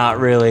 but you're not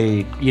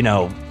really,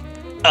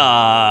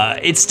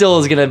 it still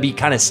is gonna be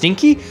kind of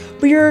stinky,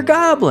 but you're a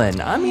goblin.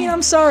 I mean,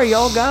 I'm sorry,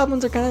 all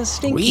goblins are kind of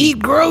stinky. We eat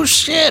gross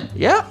shit.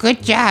 Yeah.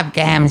 Good job,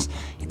 Gams.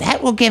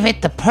 That will give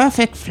it the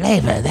perfect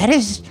flavor. That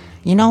is,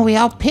 we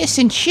all piss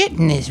and shit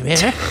in this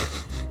river.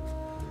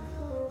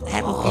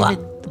 That will give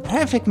it the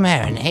perfect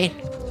marinade.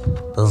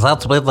 Does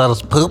that mean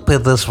there's poop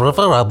in this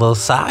river on the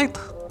side?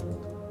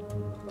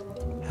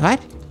 What?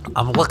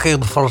 I'm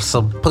looking for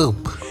some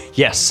poop.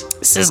 Yes.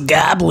 This is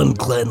goblin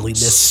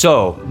cleanliness.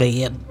 So,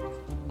 Man.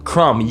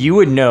 Crumb, you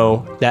would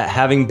know that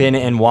having been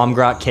in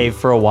Wamgrok Cave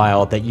for a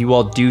while, that you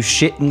all do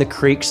shit in the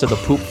creek so the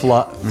poop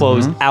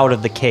flows out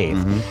of the cave.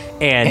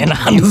 And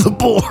onto the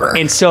boar.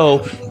 And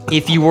so,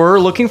 if you were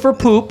looking for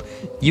poop,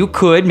 you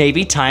could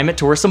maybe time it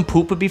to where some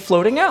poop would be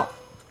floating out.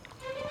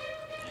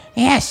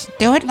 Yes,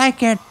 do it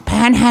like you're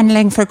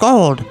panhandling for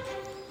gold.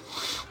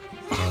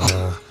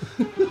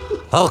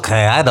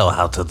 Okay, I know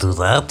how to do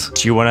that.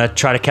 Do you want to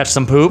try to catch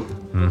some poop?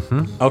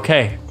 Mm-hmm.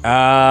 Okay,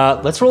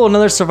 let's roll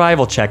another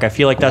survival check. I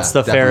feel like that's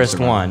the definitely fairest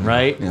survival. one,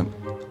 right? Yep.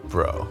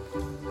 Bro.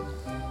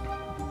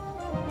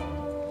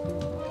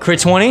 Crit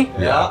 20?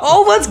 Yeah.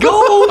 Oh, let's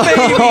go,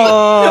 baby!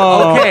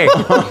 Okay.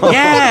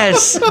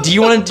 Yes. Do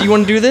you want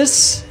to do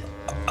this?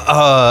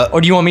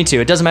 Or do you want me to?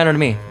 It doesn't matter to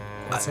me.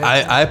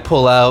 I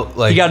pull out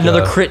like You got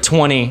another crit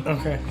 20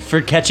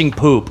 for catching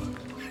poop.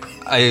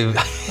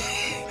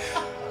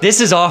 This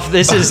is off.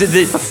 This is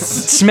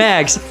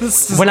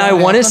Smags. When I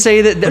want to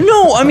say that,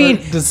 no, I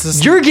mean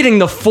you're getting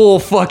the full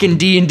fucking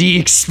D&D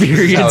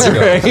experience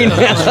right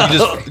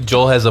now.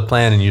 Joel has a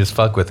plan and you just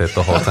fuck with it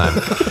the whole time.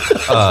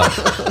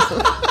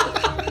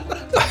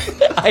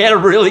 I had a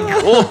really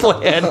cool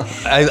plan.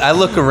 I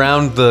look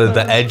around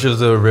the edge of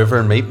the river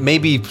and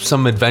maybe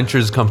some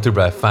adventures come through,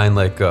 but I find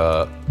like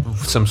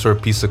some sort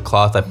of piece of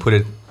cloth.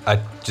 I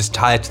just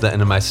tie it to the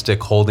end of my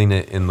stick, holding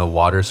it in the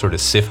water, sort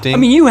of sifting. I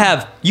mean, you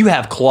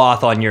have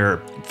cloth on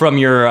from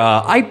your.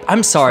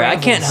 I'm sorry, I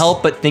can't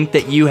help but think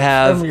that you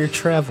have. From your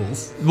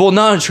travels. Well,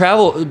 not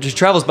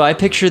travels, but I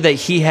picture that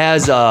he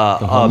has a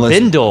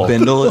bindle.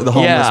 The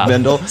homeless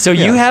bindle. So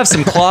you have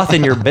some cloth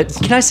in your bit.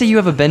 Can I say you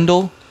have a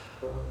bindle?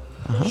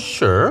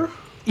 Sure.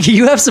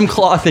 You have some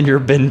cloth in your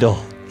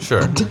bindle.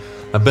 Sure.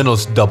 My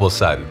bindle's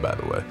double-sided, by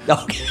the way.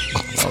 Okay.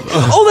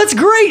 Oh, that's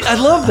great. I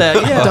love that.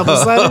 Yeah.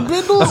 Double-sided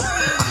bindles.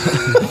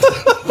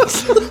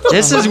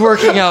 This is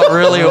working out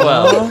really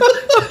well.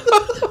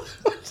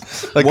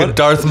 Like a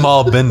Darth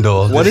Maul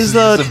bindle. What is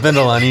Just a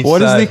bindle on each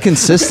What is side. the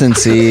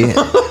consistency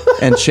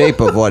and shape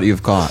of what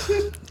you've caught?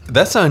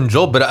 That's on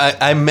Joel, but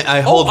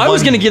I hold. I was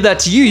one- going to give that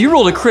to you. You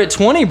rolled a crit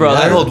 20, brother.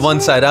 I hold one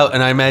side out,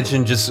 and I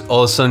imagine just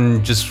all of a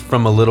sudden, just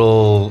from a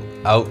little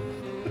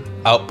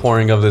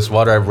outpouring of this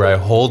water, where I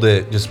hold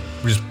it, just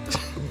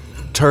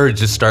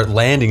turds just start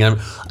landing.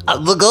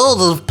 The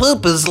gold of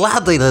poop is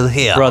landing in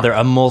here. Brother,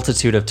 a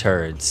multitude of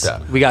turds. Yeah.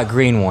 We got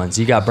green ones.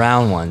 You got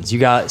brown ones. You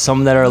got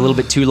some that are a little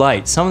bit too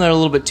light. Some that are a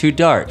little bit too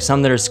dark.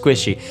 Some that are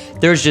squishy.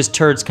 There's just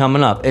turds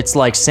coming up. It's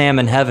like Sam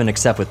in heaven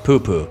except with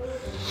poo-poo.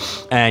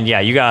 And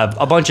yeah, you got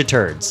a bunch of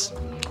turds.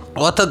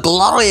 What a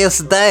glorious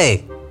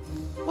day.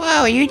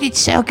 Whoa, you did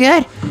so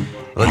good.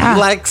 Would you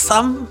like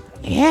some?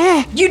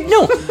 Yeah. You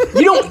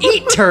don't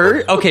eat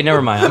turd. Okay,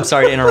 never mind. I'm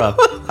sorry to interrupt.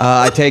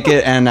 I take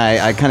it and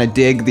I kind of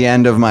dig the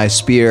end of my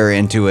spear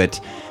into it.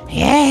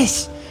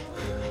 Yes.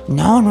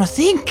 No one will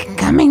think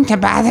coming to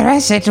bother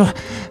us at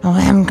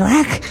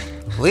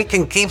Wamgrak. We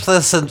can keep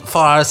this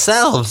for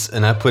ourselves.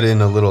 And I put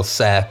in a little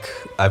sack.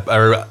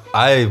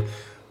 I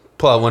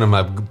pull out one of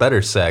my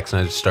better sacks,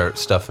 and I just start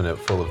stuffing it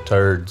full of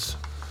turds.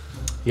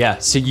 Yeah,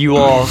 so you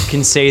all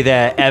can say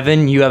that,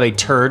 Evan, you have a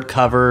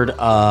turd-covered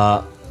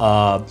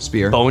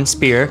Spear. bone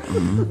spear.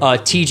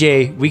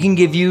 TJ, we can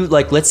give you,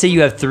 like, let's say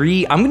you have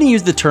 3, I'm going to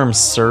use the term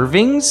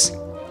servings.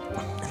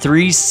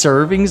 3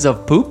 servings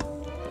of poop.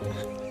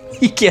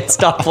 He can't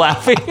stop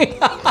laughing.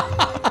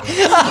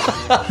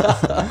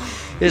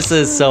 This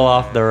is so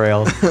off the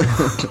rails.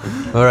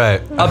 All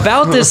right.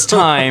 About this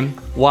time,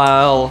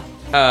 while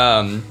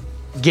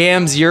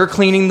Gams, you're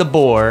cleaning the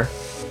boar,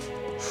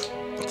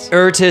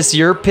 Urtis,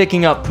 you're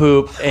picking up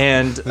poop,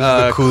 and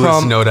The coolest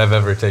Crumb, note I've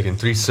ever taken.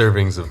 3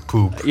 servings of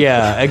poop.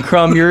 yeah, and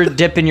Crumb, you're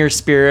dipping your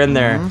spear in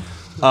there.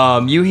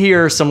 You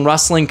hear some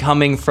rustling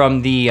coming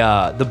from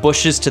the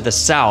bushes to the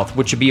south,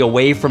 which would be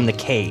away from the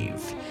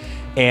cave,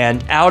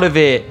 and out of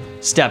it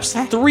steps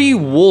 3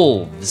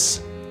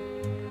 wolves,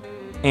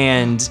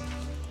 and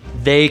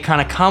they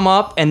kind of come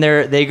up and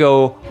they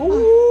go,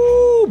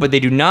 ooh, but they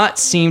do not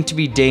seem to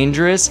be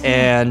dangerous.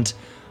 And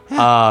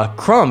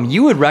Crumb,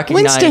 you would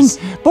recognize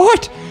Winston,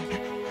 Bort,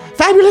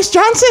 Fabulous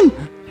Johnson.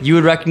 You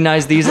would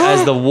recognize these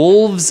as the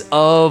wolves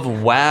of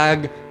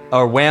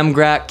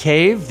Wamgrat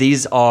Cave.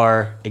 These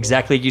are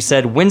exactly like you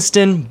said,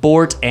 Winston,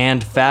 Bort,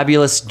 and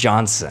Fabulous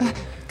Johnson.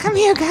 Come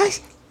here,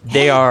 guys.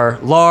 They are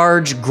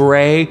large,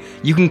 gray.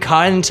 You can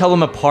kind of tell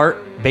them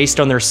apart based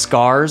on their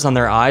scars on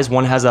their eyes.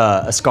 One has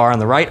a scar on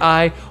the right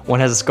eye, one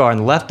has a scar on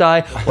the left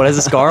eye, one has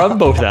a scar on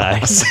both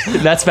eyes.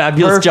 That's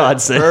Fabulous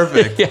Johnson.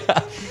 Perfect.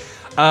 Yeah.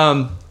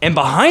 And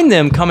behind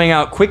them, coming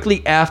out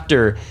quickly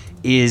after,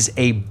 is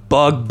a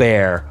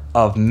bugbear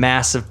of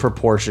massive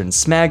proportions.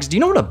 Smags, do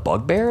you know what a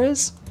bugbear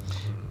is?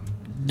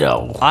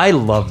 No. I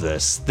love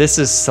this. This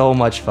is so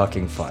much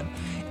fucking fun.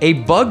 A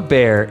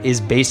bugbear is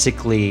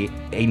basically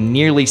a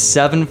nearly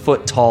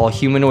 7-foot tall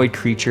humanoid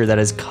creature that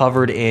is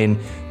covered in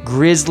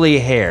grizzly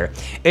hair.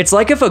 It's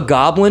like if a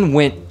goblin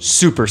went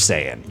Super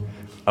Saiyan.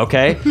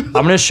 Okay? I'm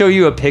gonna show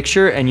you a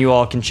picture and you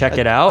all can check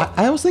it out.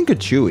 I always think of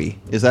Chewie.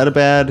 Is that a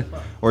bad,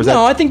 or is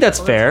No, I that? think that's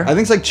fair. I think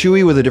it's like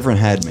Chewie with a different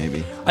head,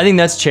 maybe. I think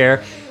that's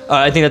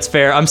I think that's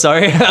fair. I'm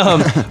sorry.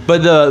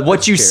 But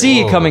what you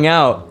see coming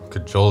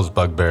out, Joel's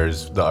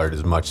bugbears, the art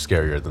is much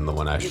scarier than the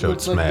one I showed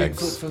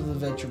Smags. from the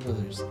Venture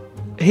Brothers.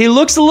 he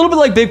looks a little bit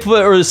like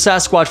Bigfoot or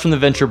Sasquatch from the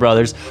Venture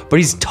Brothers, but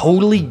he's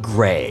totally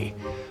gray,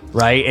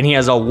 right? And he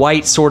has a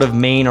white sort of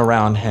mane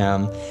around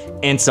him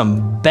and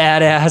some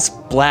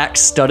badass black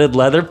studded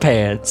leather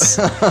pants.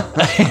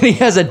 And he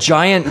has a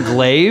giant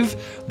glaive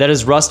that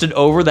is rusted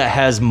over that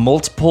has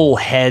multiple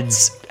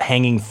heads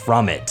hanging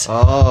from it.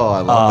 Oh,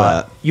 I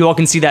love that. You all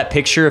can see that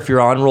picture if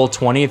you're on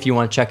Roll20 if you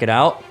want to check it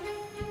out.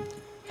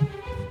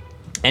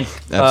 And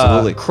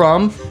Absolutely.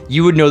 Crumb,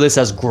 you would know this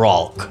as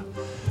Gralk,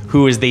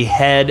 who is the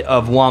head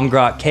of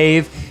Wamgrat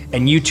Cave.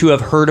 And you two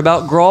have heard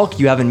about Gralk.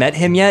 You haven't met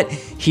him yet.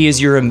 He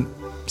is your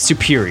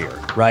superior,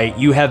 right?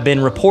 You have been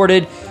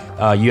reported.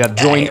 You have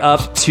joined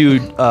up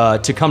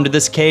to come to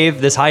this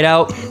cave, this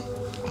hideout,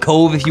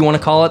 cove, if you want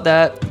to call it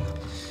that.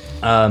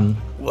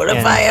 What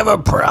if I have a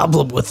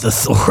problem with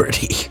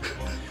authority?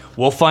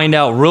 We'll find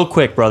out real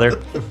quick,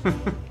 brother.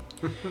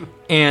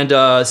 And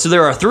so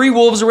there are 3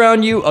 wolves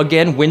around you.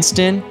 Again,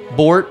 Winston,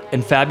 Bort,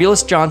 and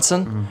Fabulous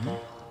Johnson. Mm-hmm.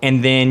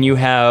 And then you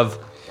have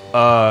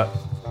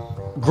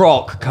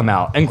Gralk come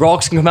out. And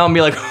Gralk's can come out and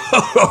be like,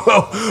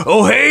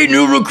 oh, hey,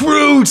 new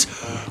recruits.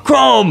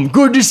 Crumb,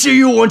 good to see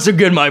you once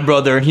again, my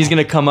brother. And he's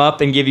gonna come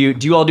up and give you.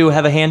 Do you all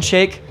have a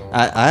handshake?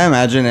 I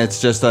imagine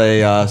it's just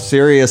a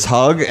serious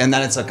hug, and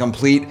then it's a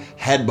complete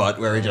headbutt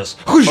where he just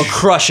Or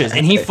crushes,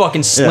 and he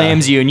fucking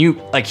slams you,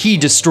 and he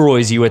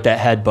destroys you with that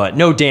headbutt.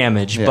 No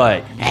damage,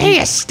 but. Hey,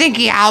 you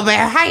stinky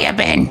owlbear, how you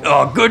been?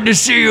 Oh, good to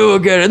see you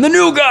again. And the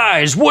new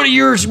guys,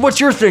 what's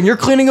your thing? You're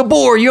cleaning a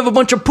boar. You have a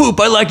bunch of poop.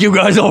 I like you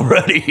guys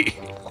already.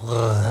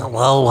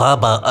 Well, how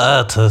about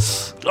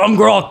Artus? I'm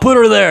Grok, put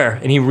her there.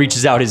 And he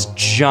reaches out his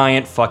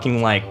giant fucking,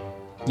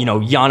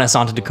 Giannis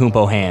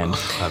Antetokounmpo hand.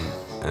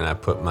 And I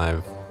put my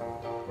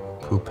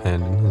poop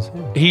hand in his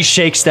hand. He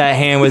shakes that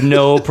hand with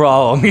no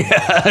problem.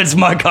 Yeah, it's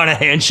my kind of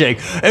handshake.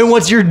 And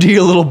what's your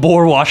deal, little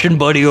boar washing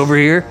buddy over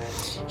here?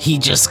 He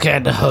just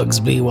kind of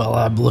hugs me while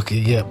I'm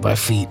looking at my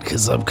feet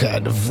because I'm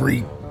kind of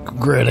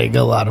regretting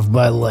a lot of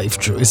my life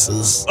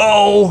choices.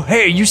 Oh,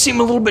 hey, you seem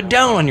a little bit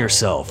down on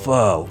yourself.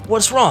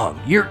 What's wrong?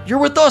 You're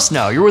with us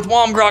now. You're with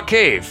Womgrok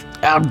Cave.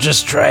 I'm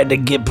just trying to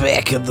get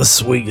back in the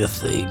swing of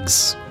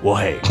things. Well,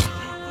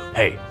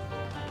 hey,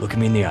 look at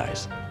me in the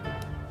eyes.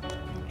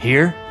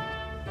 Here,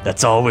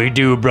 that's all we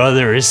do,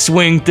 brother, is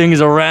swing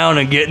things around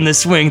and get in the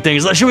swing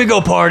things. Should we go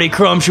party,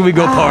 Crumb? Should we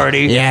go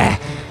party? Yeah,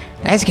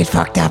 let's get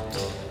fucked up.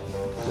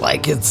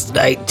 Like it's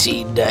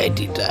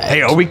 1999.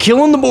 Hey, are we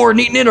killing the boar and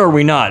eating it, or are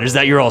we not? Is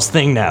that your all's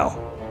thing now?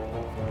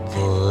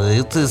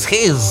 It is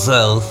his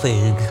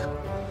thing.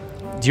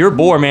 It's your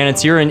boar, man.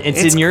 It's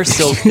in your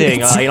silk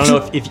thing. I don't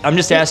know if I'm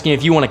just asking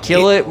if you want to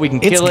kill it. We can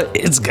kill it.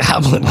 It's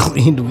goblin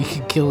cleaned. We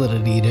can kill it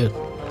and eat it.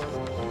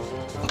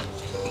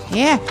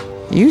 Yeah,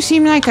 you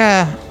seem like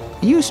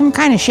you some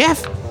kind of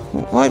chef.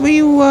 What do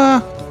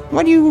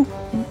you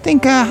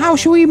think, how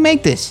should we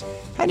make this?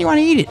 How do you want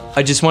to eat it?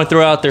 I just want to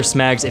throw out there,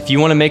 Smags, if you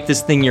want to make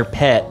this thing your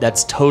pet,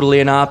 that's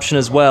totally an option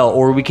as well,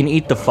 or we can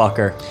eat the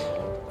fucker.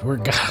 We're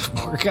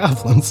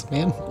goblins,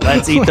 man.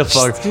 Let's eat the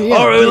fucker. Yeah,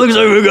 All right, looks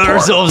like we got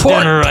ourselves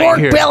dinner right pork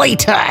here. belly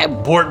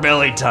time. Pork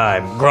belly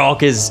time.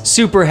 Grok is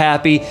super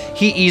happy.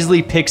 He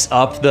easily picks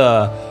up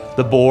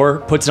the boar,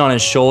 puts it on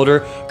his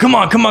shoulder. Come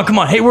on.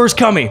 Hey, where's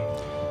Cummy?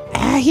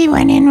 He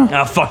went in.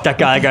 Ah, fuck that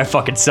guy. That guy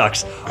fucking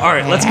sucks. All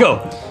right, let's go.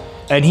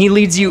 And he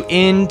leads you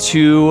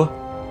into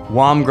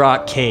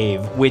Womgrok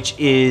Cave, which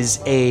is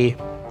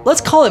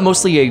let's call it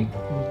mostly a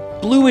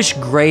bluish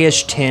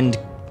grayish tinged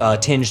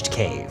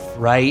cave,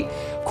 right?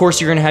 Of course,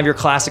 you're gonna have your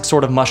classic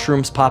sort of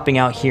mushrooms popping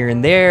out here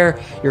and there,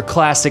 your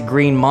classic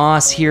green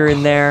moss here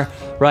and there,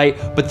 right?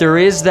 But there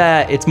is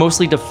it's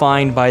mostly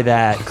defined by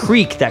that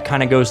creek that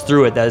kind of goes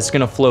through it that is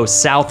gonna flow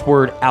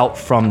southward out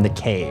from the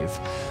cave.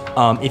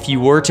 If you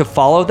were to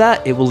follow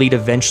that, it will lead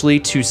eventually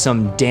to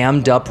some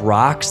dammed up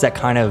rocks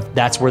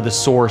that's where the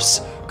source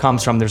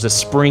comes from. There's a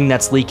spring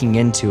that's leaking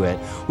into it.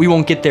 We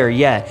won't get there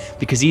yet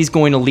because he's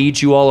going to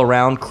lead you all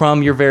around.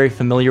 Crumb, you're very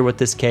familiar with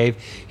this cave.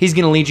 He's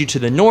going to lead you to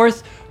the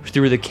north,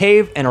 through the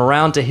cave, and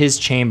around to his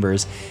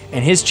chambers.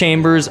 And his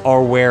chambers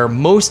are where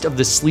most of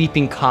the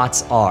sleeping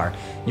cots are.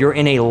 You're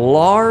in a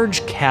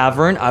large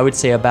cavern, I would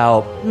say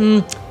about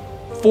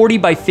 40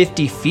 by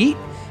 50 feet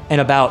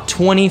and about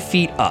 20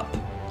 feet up.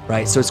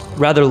 Right, so it's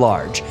rather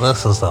large.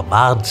 This is a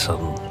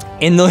mansion.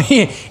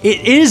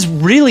 It is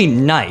really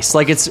nice.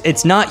 Like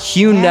it's not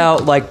hewn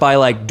out by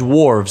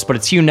dwarves, but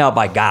it's hewn out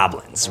by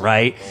goblins,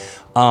 right?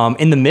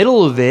 In the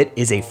middle of it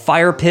is a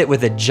fire pit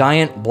with a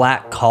giant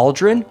black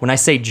cauldron. When I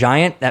say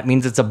giant, that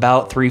means it's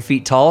about 3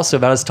 feet tall, so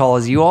about as tall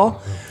as you all.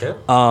 Okay.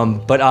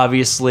 But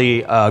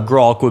obviously,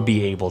 Grok would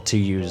be able to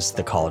use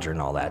the cauldron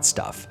and all that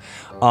stuff.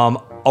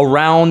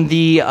 Around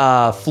the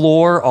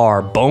floor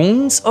are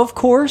bones, of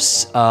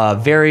course,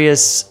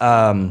 various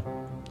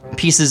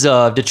pieces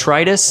of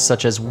detritus,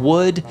 such as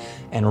wood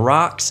and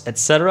rocks,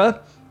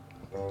 etc.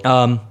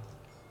 And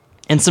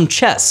some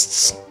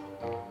chests,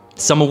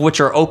 some of which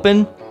are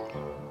open,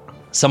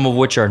 some of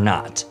which are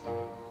not.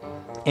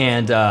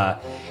 And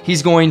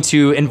he's going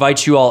to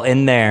invite you all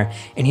in there,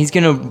 and he's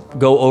going to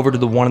go over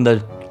to one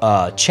of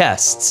the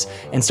chests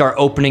and start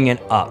opening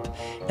it up.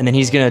 And then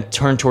he's going to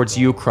turn towards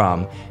you,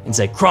 Crumb, and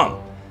say,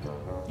 Crumb.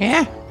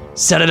 Yeah?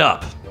 Set it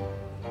up.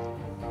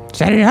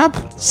 Set it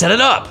up? Set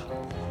it up.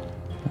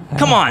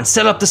 Come on,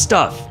 set up the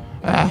stuff.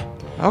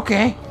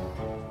 Okay.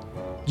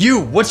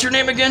 You, what's your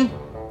name again?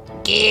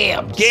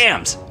 Gams.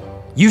 Gams.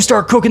 You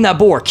start cooking that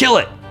boar. Kill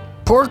it.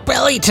 Pork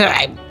belly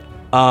time.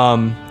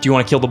 Do you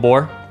want to kill the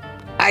boar?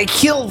 I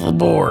kill the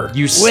boar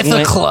with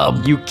a a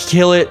club. You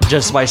kill it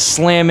just by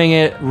slamming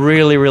it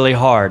really, really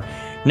hard.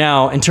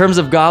 Now, in terms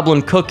of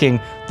goblin cooking,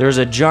 there's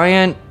a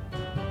giant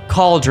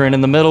cauldron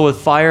in the middle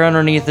with fire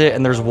underneath it,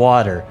 and there's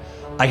water.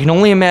 I can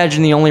only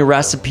imagine the only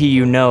recipe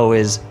you know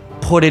is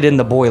put it in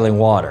the boiling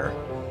water.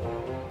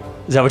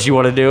 Is that what you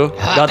want to do?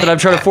 Not that I'm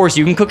trying to force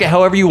you. You can cook it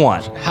however you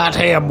want. Hot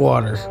ham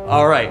water.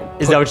 All right.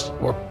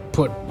 We're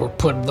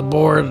putting the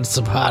boar in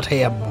some hot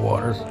ham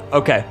water.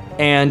 Okay.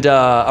 And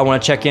I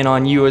want to check in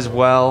on you as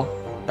well,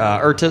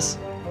 Urtus.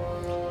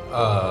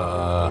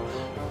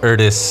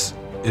 Urtus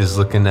is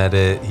looking at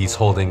it. He's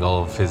holding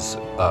all of his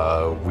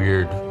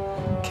weird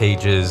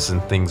cages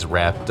and things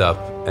wrapped up,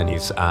 and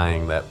he's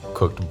eyeing that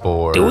cooked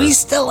boar. Do we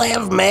still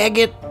have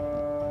maggot?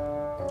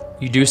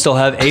 You do still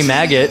have a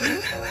maggot.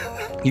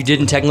 You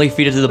didn't technically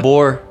feed it to the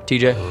boar,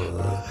 TJ.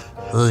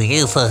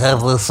 Yes, I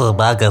have this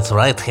maggot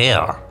right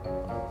here.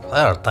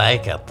 There,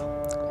 take it.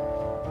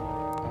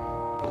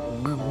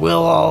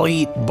 We'll all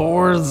eat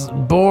boars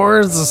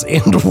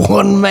and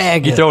one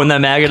maggot. You throwing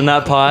that maggot in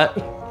that pot?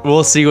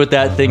 We'll see what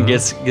that thing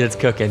gets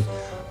cooking.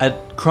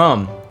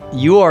 Crumb,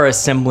 you are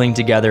assembling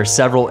together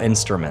several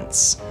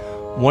instruments.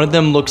 One of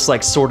them looks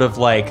like sort of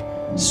like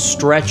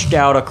stretched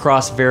out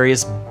across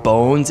various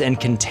bones and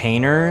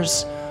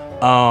containers.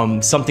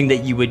 Something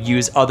that you would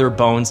use other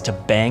bones to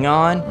bang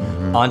on.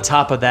 On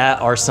top of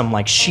that are some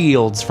like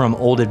shields from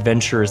old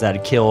adventurers that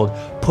had killed,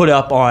 put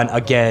up on,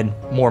 again,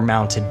 more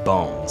mounted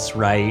bones,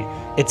 right?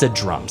 It's a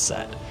drum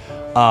set.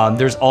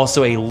 There's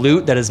also a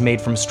lute that is made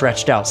from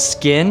stretched out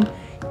skin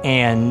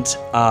and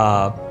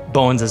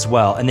bones as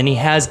well. And then he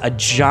has a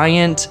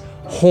giant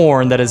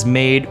horn that is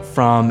made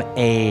from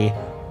a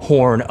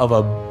horn of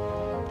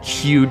a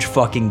huge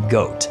fucking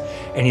goat.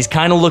 And he's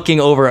kind of looking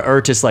over at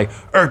Ertis like,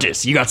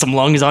 Ertis, you got some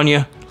lungs on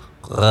you?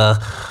 I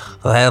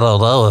don't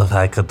know if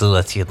I could do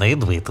what you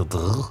need me to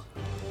do.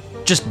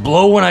 Just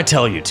blow when I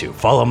tell you to.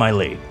 Follow my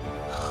lead.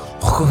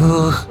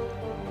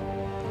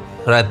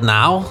 Right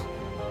now?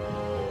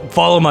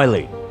 Follow my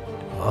lead.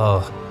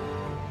 Oh,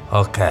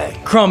 okay.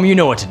 Crumb, you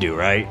know what to do,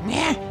 right?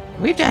 Yeah,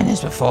 we've done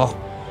this before.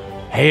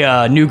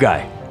 Hey, new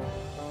guy.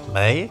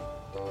 Me?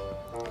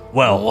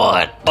 Well,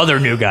 What? other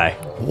new guy.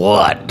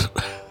 What?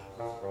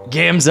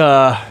 Gams,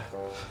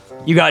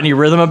 you got any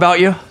rhythm about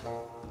you?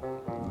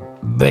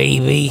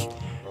 Baby.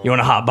 You want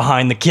to hop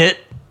behind the kit?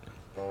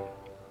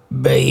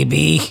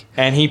 Baby.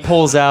 And he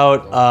pulls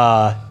out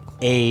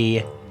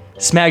a...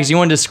 Smags, you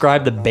want to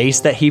describe the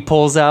bass that he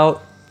pulls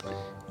out?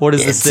 What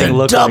does this It's thing a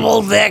look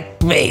double neck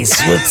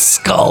bass with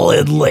skull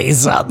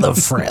inlays on the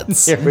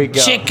frets. Here we go.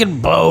 Chicken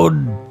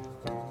bone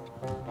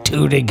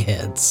tuning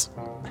heads.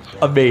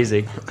 like?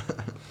 Amazing.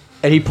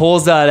 And he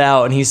pulls that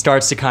out and he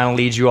starts to kind of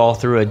lead you all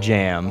through a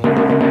jam.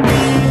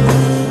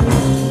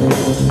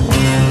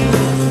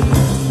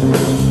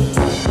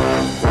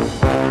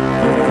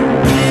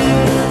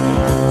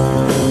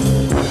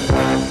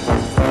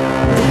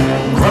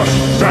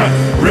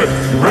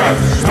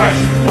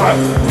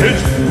 Hit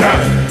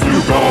that, you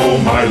go,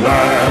 my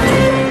lad.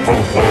 Ho,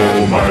 ho,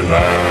 my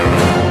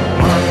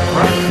lad.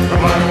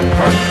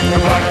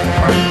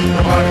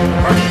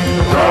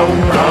 Down,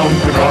 down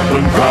to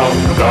Goblin Town,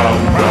 down,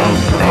 down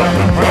to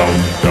Goblin Town,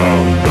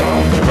 down,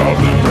 down to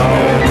Goblin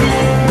Town.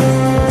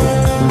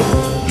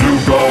 You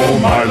go,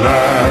 my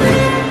lad.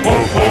 Ho,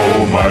 ho,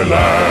 my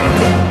lad.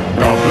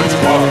 Goblins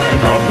squawk and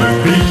goblins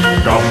beat,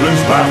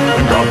 goblins laugh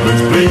and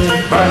goblins bleat.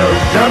 Banner,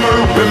 jammer,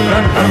 whip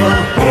and hammer,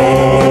 ho!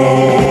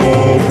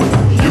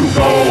 You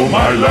go,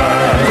 my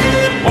lad,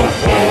 ho,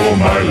 ho,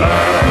 my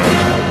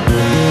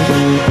lad.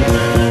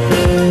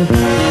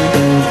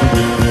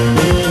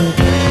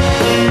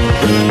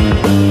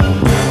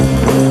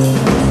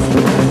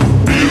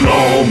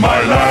 Below,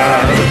 my lad.